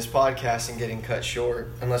time in this podcast and getting cut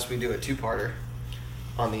short, unless we do a 2-parter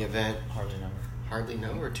on the event, Hardly know. hardly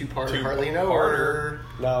know or 2-parter, Two-parter. hardly know.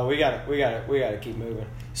 no, we got to keep moving.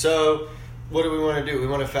 So, what do we want to do? We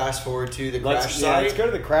want to fast forward to the crash site. Let's go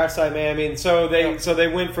to the crash site, man. I mean, so they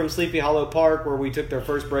went from Sleepy Hollow Park, where we took their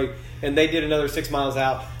first break, and they did another 6 miles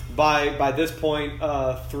out. By this point,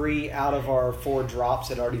 3 out of our 4 drops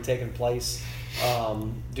had already taken place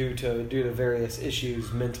due to various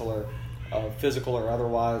issues, mental or physical or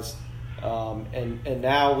otherwise. And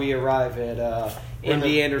now we arrive at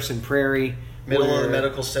Indy Anderson Prairie, Middle of the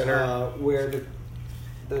medical center. where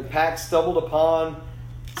the pack stumbled upon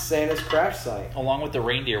Santa's crash site. Along with the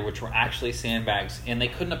reindeer, which were actually sandbags, and they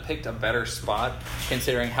couldn't have picked a better spot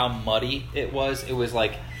considering how muddy it was. It was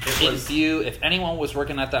like in view. If anyone was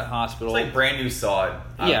working at that hospital, It's like brand new sod.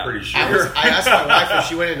 Yeah. I'm pretty sure. I asked my wife if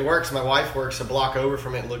she went into work, because my wife works a block over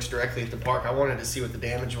from it and looks directly at the park. I wanted to see what the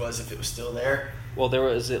damage was, if it was still there. well, there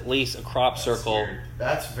was at least a crop circle. weird.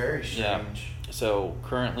 That's very Yeah. strange. So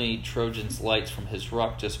currently, Trojan's lights from his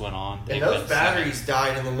ruck just went on. And They've those been batteries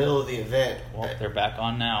died in the middle of the event. Well, they're back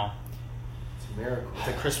on now. It's a miracle. It's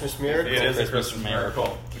a Christmas miracle. It is a Christmas Christmas miracle.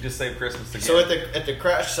 miracle. We just saved Christmas again. So at the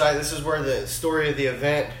crash site, this is where the story of the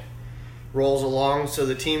event rolls along. So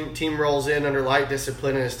the team rolls in under light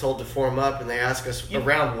discipline and is told to form up, and they ask us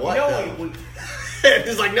around what? though?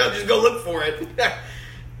 It's like, no, just go look for it.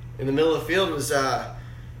 In the middle of the field was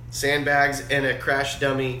sandbags and a crash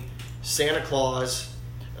dummy, Santa Claus.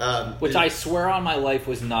 Which I swear on my life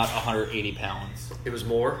was not 180 pounds. It was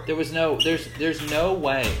more. There's no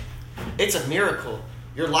way. It's a miracle.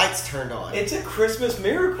 Your lights turned on. It's a Christmas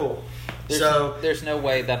miracle. There's no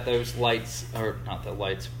way that those lights, or not the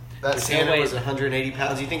lights. That there's Santa no way- was 180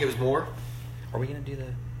 pounds. You think it was more? Are we gonna do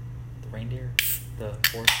the reindeer, the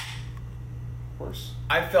horse?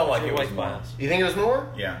 I felt like it was by more. us. You think it was more?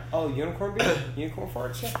 Yeah. Oh, unicorn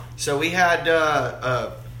farts. Yeah. So we had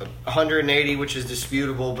 180, which is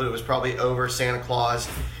disputable, but it was probably over Santa Claus.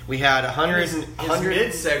 We had 100. His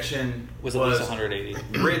midsection Was at least 180.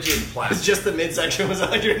 rigid It's plastic. just the midsection was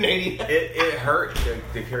 180. It hurt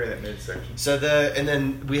to carry that midsection. So and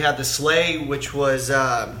then we had the sleigh, which was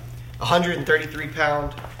 133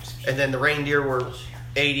 pound, and then the reindeer were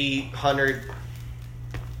 80, 100,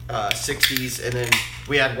 60s, and then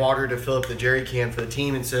we had water to fill up the jerry can for the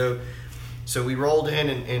team, and so we rolled in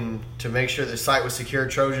and to make sure the site was secure,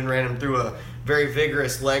 Trojan ran him through a very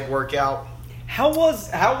vigorous leg workout. How was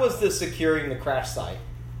the securing the crash site?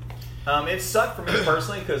 It sucked for me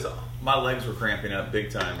personally because my legs were cramping up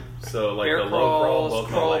big time. So like Bear the low crawl, crawls, both my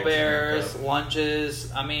crawl legs bears, cramped up.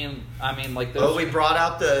 lunges. I mean, like those. Oh, we brought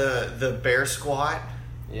out the bear squat.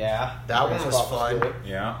 Yeah, That one was fun. good.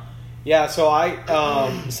 Yeah. Yeah, so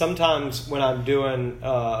I sometimes when I'm doing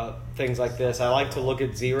things like this, I like to look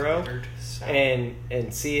at Zero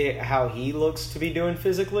and see how he looks to be doing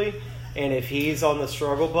physically, and if he's on the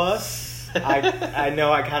struggle bus, I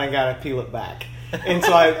know I kind of got to peel it back. And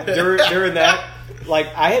so during that, like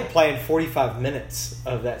I had planned 45 minutes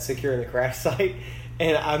of that securing the crash site,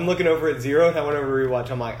 and I'm looking over at Zero, and I went over to rewatch.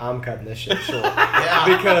 I'm like, I'm cutting this shit short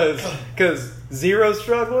because Zero's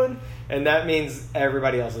struggling. And that means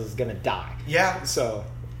everybody else is gonna die. Yeah. So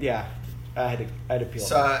yeah, I had to peel.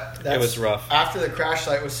 So it was rough. After the crash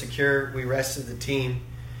site was secure, we rested the team,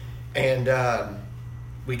 and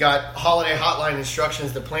we got holiday hotline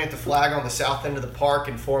instructions to plant the flag on the south end of the park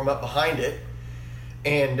and form up behind it.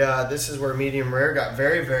 And this is where Medium Rare got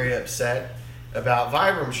very, very upset about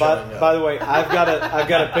Vibram showing up. By the way, I've got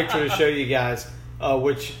a picture to show you guys,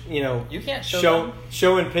 which You can't show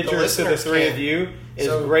showing pictures to the listeners three can. of you is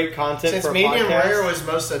So, great content Since for a Medium podcast. Rare was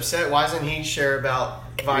most upset, why doesn't he share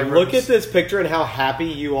about Vibram? Look at this picture and how happy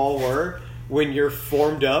you all were when you're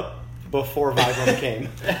formed up before Vibram came.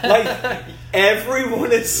 Like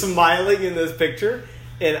everyone is smiling in this picture,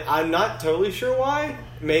 and I'm not totally sure why.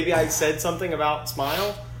 Maybe I said something about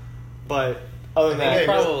smile, but other than that,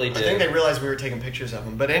 probably I did. think they realized we were taking pictures of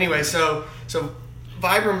him. But anyway, so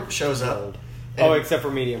Vibram shows up. oh, except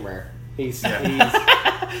for Medium Rare, he's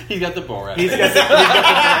He's got the Borat. he's got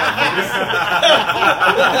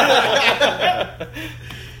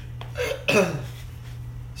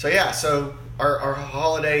So yeah, so our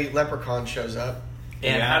holiday leprechaun shows up.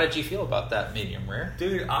 And Yeah. how did you feel about that medium rare?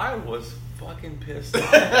 Dude, I was fucking pissed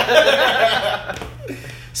off.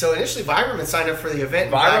 So initially, Vibram had signed up for the event.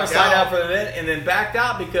 and Byron backed signed out. out for the event and then backed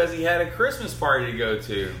out because he had a Christmas party to go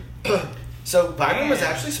to. So Byron was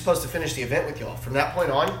Man. actually supposed to finish the event with y'all. From that point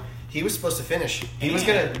on, he was supposed to finish. He was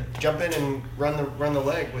gonna jump in and run the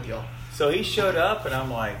leg with y'all. So he showed up and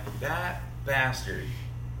I'm like, that bastard.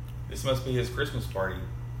 This must be his Christmas party.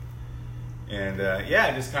 And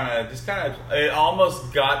yeah, just kind of, it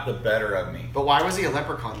almost got the better of me. But why was he a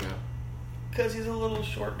leprechaun though? Because he's a little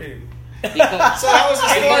short dude. Because, So that was the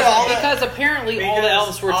story. All that. because apparently all the Because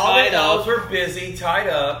elves were all tied the elves up. were busy, tied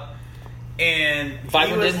up, and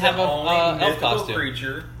Byron he was didn't have the a, only elf mythical costume.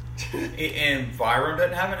 creature. And Byron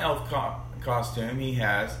doesn't have an elf costume. He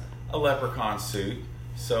has a leprechaun suit.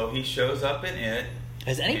 So he shows up in it.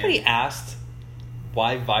 Has anybody asked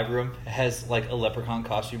why Vibram has like a leprechaun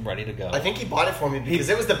costume ready to go? I think he bought it for me because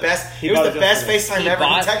it was the best. he It was bought the it just best for me. FaceTime He ever.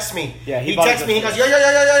 bought- He texts me. Yeah, he he bought it texts me. He just goes, for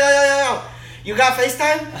yo. You got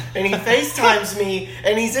FaceTime? And he FaceTimes me,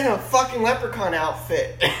 and he's in a fucking leprechaun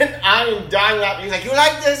outfit, and I am dying laughing. He's like, "You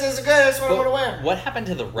like this? This is good. That's what I want to wear." What happened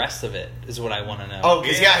to the rest of it is what I want to know. Oh,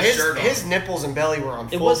 because He had yeah, a shirt on. his nipples and belly were on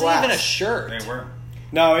full it wasn't blast. even a shirt. They were.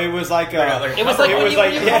 No, it was like It was like, It when, was you,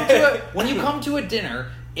 like- when, you come to when you come to a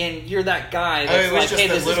dinner and you're that guy Oh, that's it was like, just hey,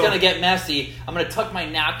 a this little- is going to get messy. I'm going to tuck my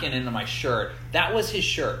napkin into my shirt. That was his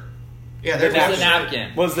shirt. Yeah, It there's was the actually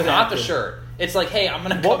napkin. Was the not napkin. the shirt. It's like, hey, I'm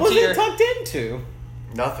going to what come was to it your... tucked into?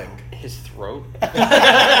 nothing. His throat.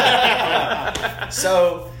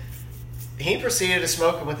 So he proceeded to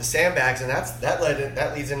smoke him with the sandbags, and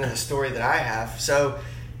that leads into the story that I have. So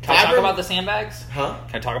Can I talk Vibram- about the sandbags? Huh?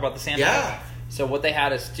 Can I talk about the sandbags? Yeah. So what they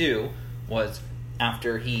had us do was,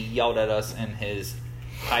 after he yelled at us in his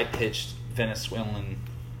high-pitched Venezuelan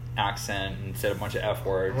accent and said a bunch of F I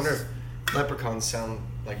words. wonder if leprechauns sound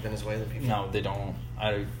like Venezuelan people. No, they don't.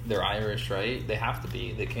 They're Irish, right? They have to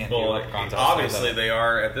be. They can't Well, be like, leprechauns. outside obviously of- they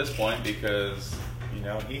are at this point because, you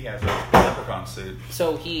know, he has a leprechaun suit.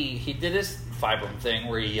 So he did his Vibram thing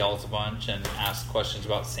where he yells a bunch and asks questions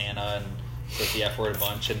about Santa and says the F word a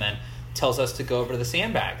bunch, and then tells us to go over to the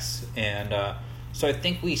sandbags. And So I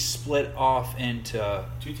think we split off into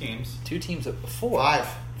 2 teams. 2 teams of 4.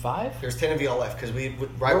 5? There's 10 of y'all left because right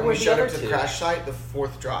Where when were we the showed other up to the 2? crash site, the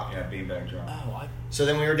 4th drop. Yeah, beanbag drop. Oh, So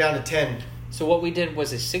then we were down to 10. So what we did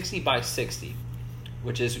was a 60 by 60,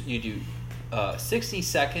 which is you do 60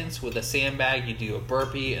 seconds with a sandbag, you do a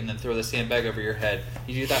burpee, and then throw the sandbag over your head.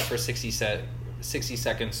 You do that for 60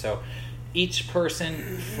 seconds. So each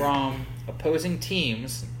person from opposing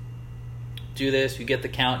teams do this, you get the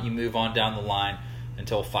count, you move on down the line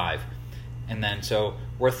until 5. And then so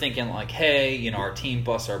we're thinking like, hey, our team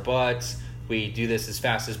busts our butts. We do this as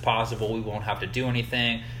fast as possible. We won't have to do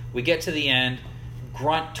anything. We get to the end.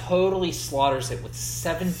 Grunt totally slaughters it with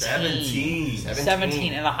 17.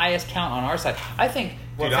 17 and the highest count on our side. I think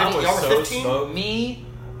Dude, I was so 15? smoked. me,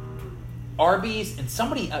 Arby's, and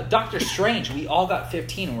somebody, Dr. Strange, we all got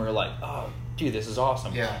 15 and we were like, oh, dude, this is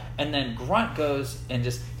awesome. Yeah. And then Grunt goes and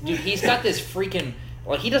just, dude, he's got this freaking,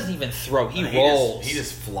 he doesn't even throw. He He rolls.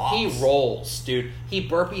 just flops. He rolls, dude. He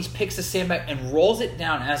burpees, picks the sandbag, and rolls it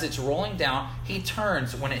down. As it's rolling down, he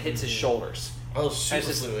turns when it hits his shoulders. Oh, super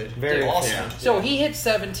just- fluid. Very awesome. Yeah. So he hit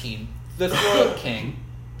 17, the throw-up king,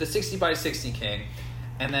 the 60 by 60 king,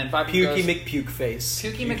 and then Viper Pukey goes... McPuke face.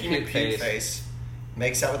 Pukey Pukey McPuke face. face.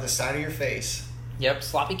 Makes out with the side of your face. Yep,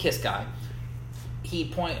 sloppy kiss guy.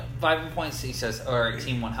 Viper points, he says, all right,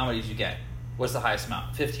 team 1, how many did you get? What's the highest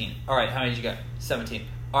amount? 15. All right, how many did you get? 17.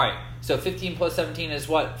 All right, so 15 plus 17 is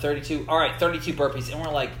what? 32. All right, 32 burpees. And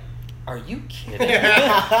we're like, are you kidding?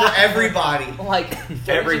 For everybody. Like,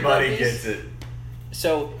 32 Everybody burpees? gets it.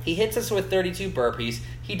 So he hits us with 32 burpees.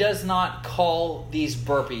 He does not call these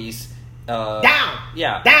burpees... Down!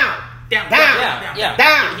 Yeah. Down! Down, Yeah, yeah.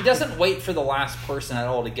 Down! He doesn't wait for the last person at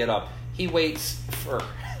all to get up. He waits for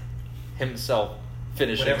himself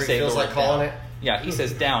finishing. Whatever he say the feels word like calling down. it. Yeah, he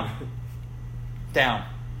says down. Down.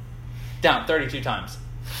 Down 32 times.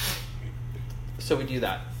 So we do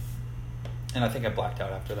that. And I think I blacked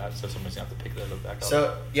out after that, so somebody's going to have to pick that back up.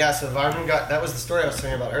 So Vibram that was the story I was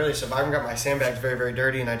telling you about earlier. So Vibram got my sandbags very, very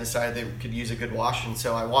dirty, and I decided they could use a good wash. And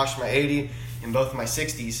so I washed my 80 and both of my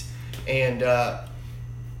 60s, and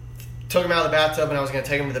took them out of the bathtub, and I was going to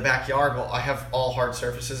take them to the backyard. Well, I have all hard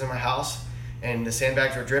surfaces in my house, and the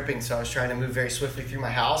sandbags were dripping, so I was trying to move very swiftly through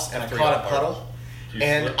my house, and I caught a puddle,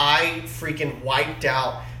 and I freaking wiped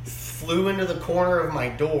out, flew into the corner of my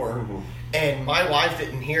door, and my wife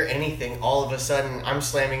didn't hear anything. All of a sudden, I'm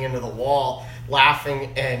slamming into the wall,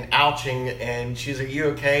 laughing and ouching, and she's like, "You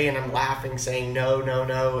okay?" And I'm laughing, saying, "No, no,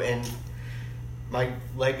 no," and my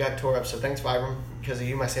leg got tore up. So thanks, Vibram, because of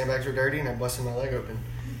you, my sandbags were dirty, and I busted my leg open.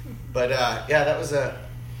 But that was I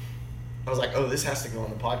was like, oh, this has to go on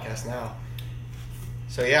the podcast now.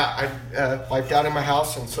 So yeah, I wiped out in my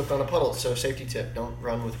house and slipped on a puddle. So safety tip: don't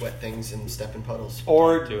run with wet things and step in puddles.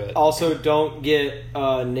 Or Do it. also don't get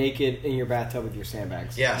naked in your bathtub with your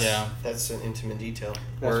sandbags. Yes, Yeah. that's an intimate detail.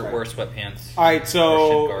 That's Wear right. sweatpants. All right, Or shin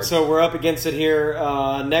so guards. we're up against it here.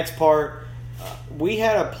 Next part, we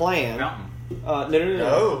had a plan. Fountain.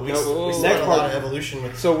 No. We Next started a lot part. of evolution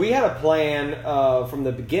with. So we had a plan from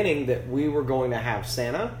the beginning that we were going to have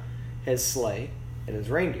Santa, his sleigh, and his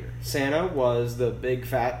reindeer. Santa was the big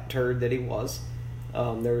fat turd that he was.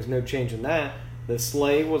 There was no change in that. The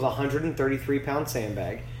sleigh was a 133-pound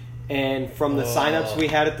sandbag. And from the signups we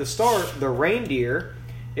had at the start, the reindeer,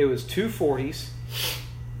 it was 2 40s,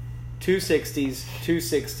 2 60s, 2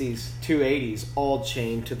 60s, 2 80s, all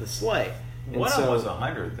chained to the sleigh. And One of so them was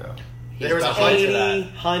 100, though. There was about a to get to 80, that.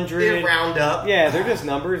 100. They round up. Yeah, they're just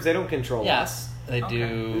numbers. They don't control Yes, they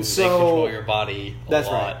do. They So- control your body a That's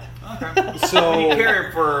lot. Okay. us. So you carry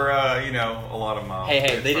it for, a lot of miles.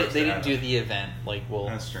 Hey, they First didn't ad. do the event. Like, well,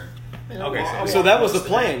 That's true. Okay, So that was the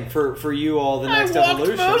plan for you all. The next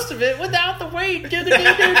evolution. of it without the weight.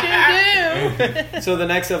 So the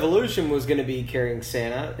next evolution was going to be carrying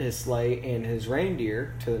Santa, his sleigh, and his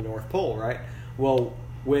reindeer to the North Pole, right? Well,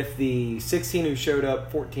 with the 16 who showed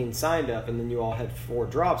up, 14 signed up, and then you all had 4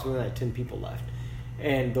 drops. We only had 10 people left,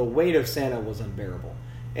 and the weight of Santa was unbearable.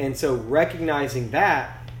 And so, recognizing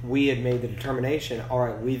that, we had made the determination: all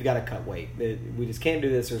right, we've got to cut weight. We just can't do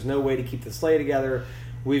this. There's no way to keep the sleigh together.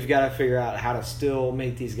 We've got to figure out how to still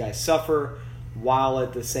make these guys suffer while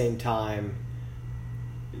at the same time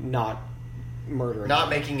not murdering Not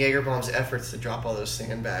them. making Jaeger Bomb's efforts to drop all those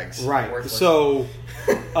sandbags. Right. Worthless. So,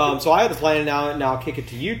 so I had the plan. Now I'll kick it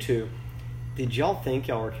to you two. Did y'all think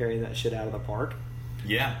y'all were carrying that shit out of the park?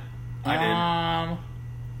 Yeah, I did.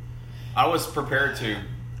 I was prepared to.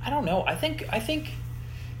 I don't know. I think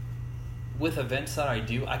with events that I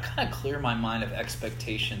do, I kind of clear my mind of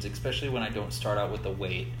expectations, especially when I don't start out with the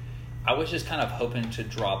weight. I was just kind of hoping to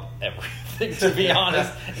drop everything, to be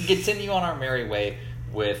honest, and continue on our merry way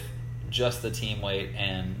with just the team weight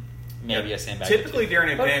and maybe a sandbag. Typically during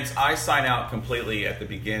events, I sign out completely at the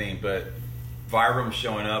beginning, but Vibram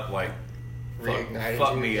showing up like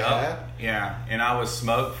fucked me up. Yeah, and I was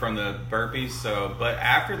smoked from the burpees. So, but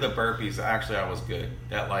after the burpees, actually, I was good.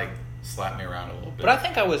 That like slapped me around a little bit. But I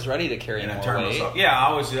think I was ready to carry more weight. Myself. Yeah,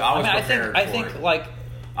 I was prepared. I think like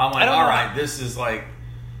I'm like, all right, this is like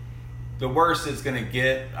the worst it's gonna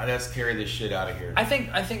get. Let's carry this shit out of here. I think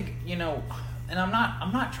and I'm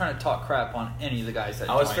not trying to talk crap on any of the guys that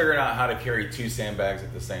I was figuring out how to carry 2 sandbags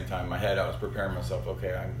at the same time. In my head, I was preparing myself.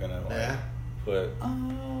 Okay, I'm gonna put.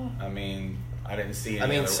 I mean, I didn't see.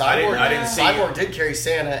 Cyborg did carry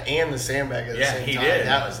Santa and the sandbag at the same time. Yeah, he did.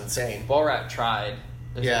 That was insane. Borat tried.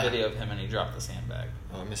 There's a video of him and he dropped the sandbag.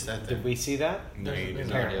 Oh, I missed that. Did we see that? No, you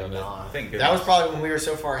didn't. I think that was probably when we were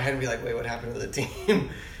so far ahead and be like, wait, what happened to the team?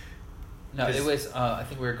 No, it was. I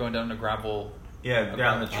think we were going down the gravel. Yeah,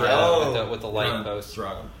 down the trail with the light post.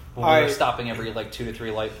 We were stopping every like 2 to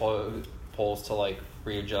 3 light poles to like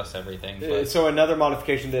readjust everything. But. So another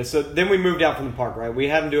modification to this. So then we moved out from the park, right? We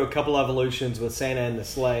had them do a couple evolutions with Santa and the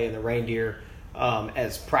sleigh and the reindeer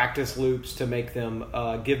as practice loops to make them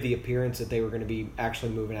give the appearance that they were going to be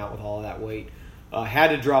actually moving out with all of that weight. Had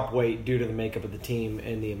to drop weight due to the makeup of the team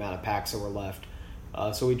and the amount of packs that were left.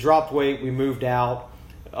 So we dropped weight. We moved out.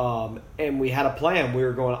 And we had a plan. We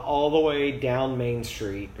were going all the way down Main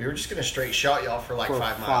Street. We were just going to straight shot y'all for like 5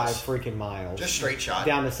 miles. 5 freaking miles. Just straight shot.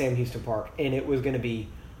 Down to Sam Houston Park. And it was going to be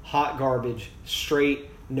hot garbage, straight,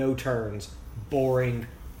 no turns, boring,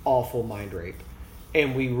 awful mind rape.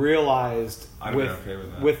 And we realized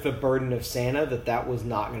with the burden of Santa that was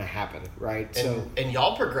not going to happen, right? And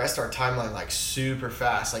y'all progressed our timeline like super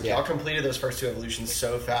fast. Like y'all completed those first 2 evolutions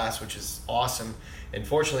so fast, which is awesome. And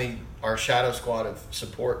fortunately, our shadow squad of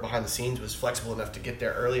support behind the scenes was flexible enough to get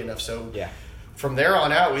there early enough. So from there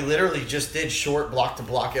on out, we literally just did short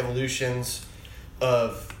block-to-block evolutions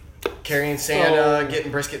of carrying Santa, getting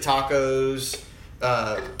brisket tacos,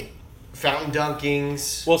 fountain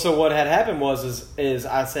dunkings. Well, so what had happened is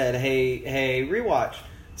I said, hey, Rewatch,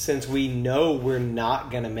 since we know we're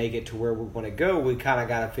not going to make it to where we want to go, we kind of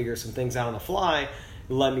got to figure some things out on the fly.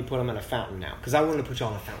 Let me put them in a fountain now. Because I wanted to put y'all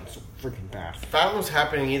in a fountain so freaking fast. Fountain was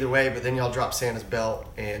happening either way, but then y'all dropped Santa's belt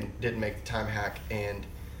and didn't make the time hack. And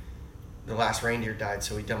the last reindeer died,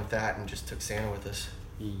 so we dumped that and just took Santa with us.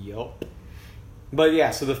 Yup. But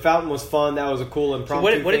yeah, so the fountain was fun. That was a cool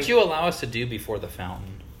impromptu So what did you allow us to do before the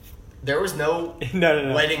fountain? There was no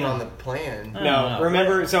wedding on the plan. No.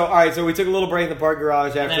 Remember, so we took a little break in the park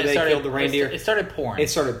garage after they killed the reindeer. It started pouring. It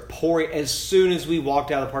started pouring. As soon as we walked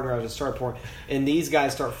out of the park garage, it started pouring. And these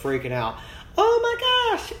guys start freaking out. Oh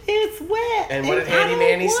my gosh, it's wet. And what did Handy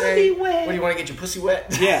Manny say? What do you want to get your pussy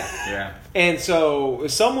wet? Yeah. And so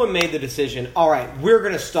someone made the decision, all right, we're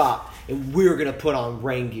going to stop and we're going to put on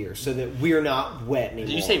rain gear so that we're not wet anymore.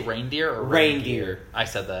 Did you say reindeer or reindeer? I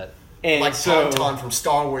said that. And like Tauntaun from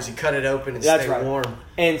Star Wars, you cut it open and stay warm.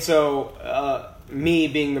 And so me,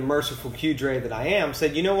 being the merciful Q-Dre that I am,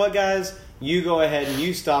 said, you know what, guys? You go ahead and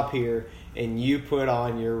you stop here and you put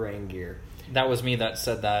on your rain gear. That was me that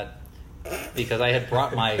said that because I had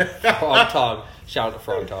brought my Frog Tog, shout out to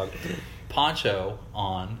Frog Tog, poncho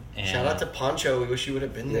on. And shout out to Poncho. We wish you would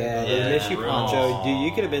have been there. Yeah, we miss you, Poncho. Dude,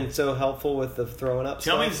 you could have been so helpful with the throwing up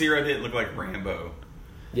Tell stuff. me Zero didn't look like Rambo.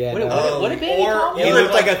 Yeah, what did Baby call me? He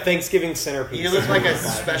looked like a Thanksgiving centerpiece. You look like a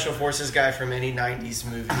special forces guy from any 90s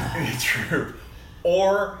movie. True.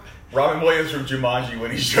 Or Robin Williams from Jumanji when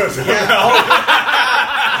he shows up.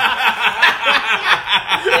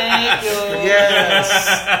 Thank you.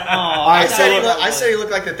 Yes. I said he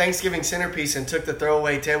looked like the Thanksgiving centerpiece and took the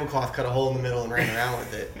throwaway tablecloth, cut a hole in the middle, and ran around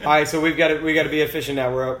with it. All right, so we got to be efficient now.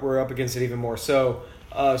 We're up against it even more. So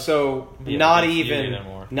not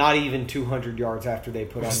even 200 yards after they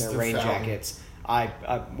put on their rain jackets,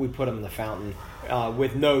 we put them in the fountain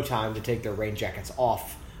with no time to take their rain jackets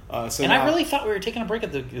off. I really thought we were taking a break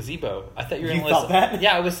at the gazebo. I thought you were going to thought that?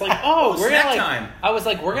 Yeah, I was like, oh, we're snack gonna time. I was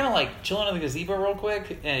like, we're gonna like chill in the gazebo real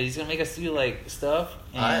quick, and he's gonna make us do like stuff.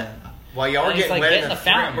 And while y'all were getting wet in the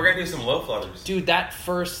fountain, we're gonna do some low flutters. Dude, that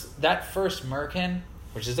first Merkin,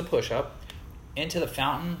 which is a push up, into the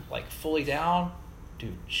fountain, like fully down.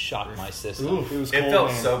 Dude, shocked my system. Oof, it felt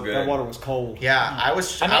so good. That water was cold. Yeah, I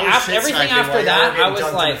was. Everything after that, I was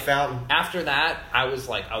like, fountain. after that, I was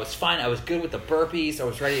fine. I was good with the burpees. I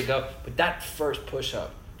was ready to go. But that first push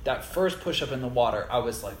up in the water, I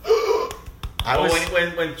was like,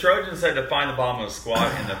 when Trojan said to find the bottom of the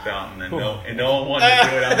squat in the fountain, and no one wanted to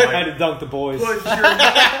do it, I'm like, I had to dunk the boys.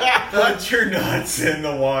 Put your nuts in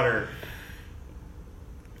the water.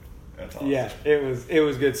 That's awesome. Yeah, it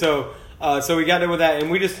was good. So we got in with that,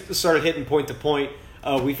 and we just started hitting point to point.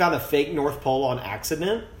 We found a fake North Pole on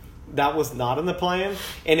accident. That was not in the plan,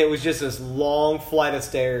 and it was just this long flight of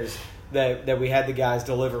stairs that we had the guys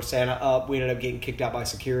deliver Santa up. We ended up getting kicked out by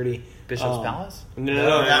security. Bishop's Palace?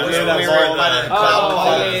 No, that was that when we were long- by the Oh,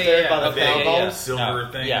 cloud yeah, by the by the cloud column. silver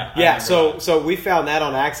No, thing. yeah. Yeah, so we found that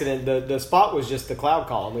on accident. The spot was just the cloud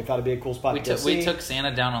column. We thought it'd be a cool spot to go see. We took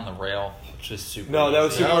Santa down on the rail, which is super. No, that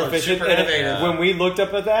was easy. super No, efficient. super And innovative. when we looked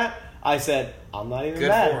up at that, I said, "I'm not even Good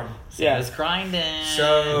mad." for him. Santa's Yeah. grinding.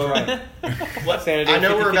 So, What Santa did I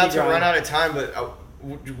know 50-50 we're about to grind. run out of time, but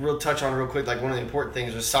we'll touch on real quick. Like one of the important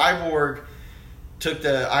things was Cyborg took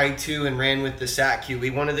the I-2 and ran with the SAT-Q. We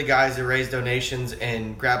wanted the guys to raise donations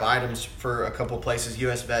and grab items for a couple places.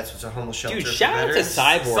 U.S. Vets was a homeless shelter. Dude, for shout out to veterans.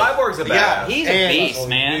 Cyborg. Cyborg's a Yeah, badass. He's And- a beast,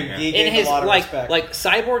 man. He In gave his a lot of like respect.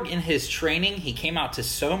 Cyborg in his training, he came out to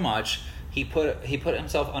so much. He put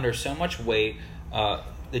himself under so much weight.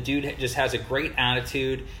 The dude just has a great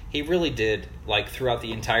attitude. He really did, like, throughout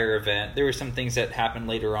the entire event. There were some things that happened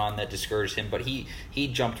later on that discouraged him, but he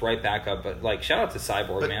jumped right back up. But, like, shout out to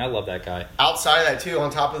Cyborg, But- man. I love that guy. Outside of that, too,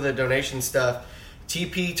 on top of the donation stuff,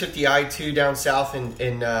 TP took the I-2 down south in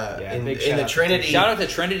big shout the out to Trinity. Shout out to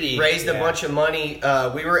Trinity. Raised a Yeah. bunch of money.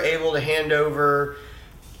 We were able to hand over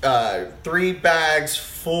 3 bags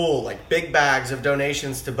full, like big bags of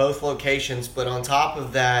donations to both locations. But on top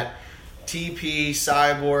of that, TP,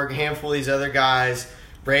 Cyborg, a handful of these other guys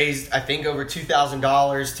raised, I think, over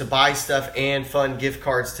 $2,000 to buy stuff and fund gift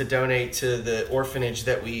cards to donate to the orphanage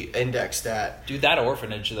that we indexed at. Dude, that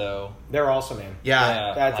orphanage, though. They're awesome, man.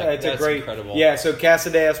 Yeah. That's a great, incredible. Yeah, so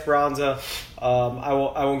Casa de Esperanza. I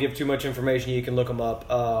won't give too much information. You can look them up.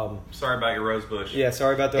 Sorry about your rose bush. Yeah,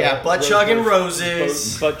 sorry about the butt chugging bush-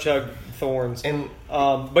 roses. butt chug thorns. And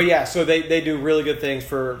But yeah, so they do really good things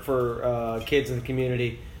for kids in the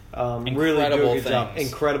community. Really do a Incredible good job.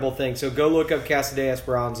 things. Incredible things. So go look up Casa de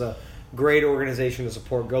Esperanza. Great organization to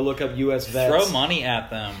support. Go look up U.S. Vets. Throw money at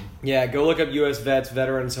them. Yeah, go look up U.S. Vets,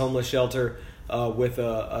 Veterans Homeless Shelter, with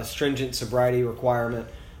a stringent sobriety requirement.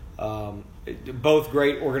 Both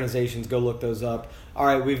great organizations. Go look those up. All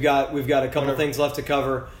right, we've got a couple things left to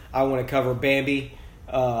cover. I want to cover Bambi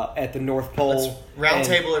at the North Pole. let's round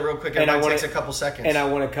table it real quick. It might takes a couple seconds. And I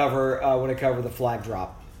want to cover the flag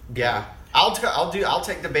drop. Yeah, I'll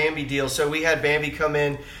take the Bambi deal. So we had Bambi come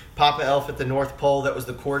in, Papa Elf at the North Pole. That was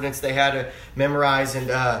the coordinates they had to memorize, and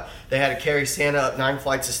they had to carry Santa up 9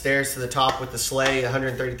 flights of stairs to the top with the sleigh,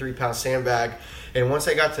 133-pound sandbag. And once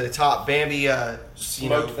they got to the top, Bambi,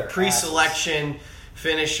 Smoked their pre-selection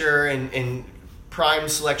finisher and prime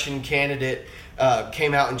selection candidate.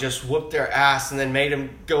 Came out and just whooped their ass, and then made them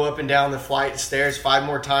go up and down the flight of stairs 5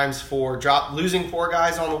 more times for losing 4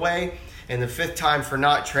 guys on the way, and the 5th time for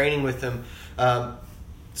not training with them.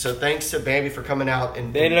 So thanks to Bambi for coming out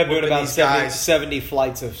and They ended up doing whooping about these 70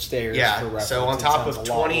 flights of stairs. For Yeah, reference. so on It top sounds of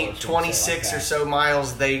a lot 20, worse when you say it 26 like or that. so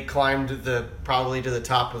miles, they climbed probably to the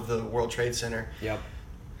top of the World Trade Center. Yep.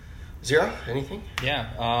 Zero, anything? Yeah,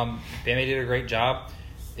 Bambi did a great job.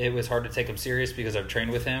 It was hard to take him serious because I've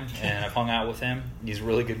trained with him and I've hung out with him. He's a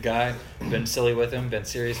really good guy. Been silly with him, been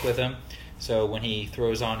serious with him. So when he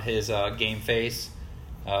throws on his game face,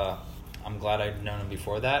 I'm glad I'd known him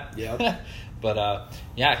before that. Yep. But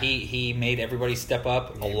yeah, he made everybody step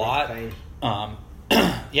up a lot.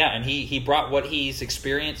 Yeah, and he brought what he's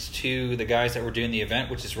experienced to the guys that were doing the event,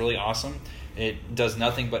 which is really awesome. It does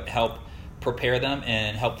nothing but help prepare them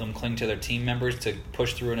and help them cling to their team members to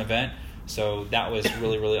push through an event. So that was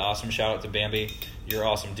really, really awesome. Shout out to Bambi. You're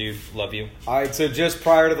awesome, dude. Love you. All right, so just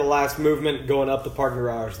prior to the last movement going up the parking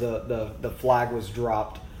garage, the flag was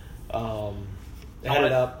dropped.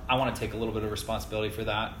 Headed up. I want to take a little bit of responsibility for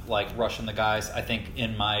that, like rushing the guys. I think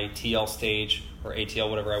in my TL stage or ATL,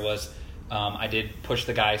 whatever I was, I did push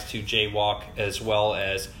the guys to jaywalk as well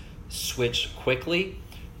as switch quickly,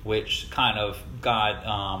 which kind of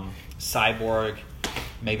got Cyborg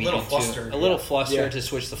maybe A little flustered, Yeah. to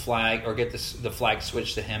switch the flag or get the flag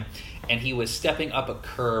switched to him. And he was stepping up a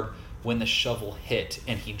curb when the shovel hit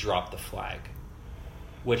and he dropped the flag,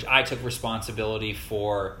 which I took responsibility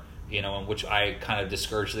for, in which I kind of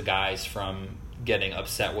discouraged the guys from getting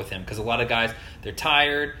upset with him. Because a lot of guys, they're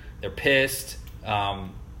tired, they're pissed.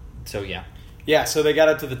 So, yeah. Yeah, so they got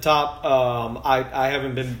up to the top. I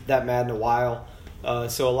haven't been that mad in a while,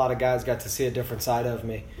 so a lot of guys got to see a different side of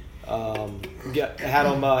me. Had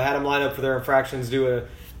them line up for their infractions, do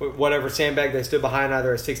whatever sandbag they stood behind,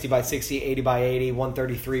 either a 60 by 60, 80 by 80,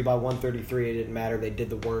 133 by 133. It didn't matter. They did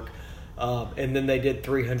the work. And then they did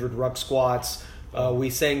 300 ruck squats. We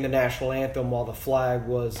sang the national anthem while the flag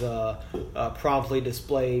was promptly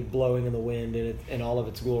displayed, blowing in the wind in all of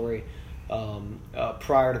its glory,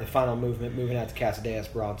 prior to the final movement, moving out to Casa de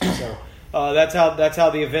Esperanza. So that's how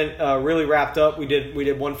the event really wrapped up. We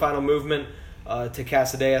did one final movement to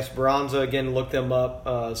Casa de Esperanza. Again, look them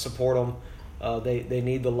up, support them. They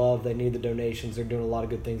need the love, they need the donations. They're doing a lot of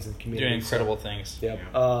good things in the community. Doing incredible things. Yep.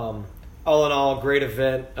 All in all, great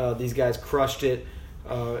event. These guys crushed it.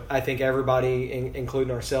 I think everybody,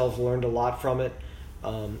 including ourselves, learned a lot from it.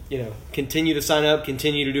 Continue to sign up,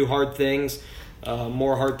 continue to do hard things.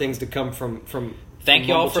 More hard things to come from. Thank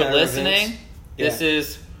you all for listening. This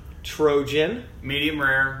is Trojan, medium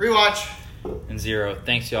rare, rewatch, and 0.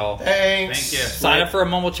 Thanks, y'all. Thanks. Thank you. Sign up for a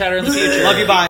Mumble Chatter in the future. Love you. Bye.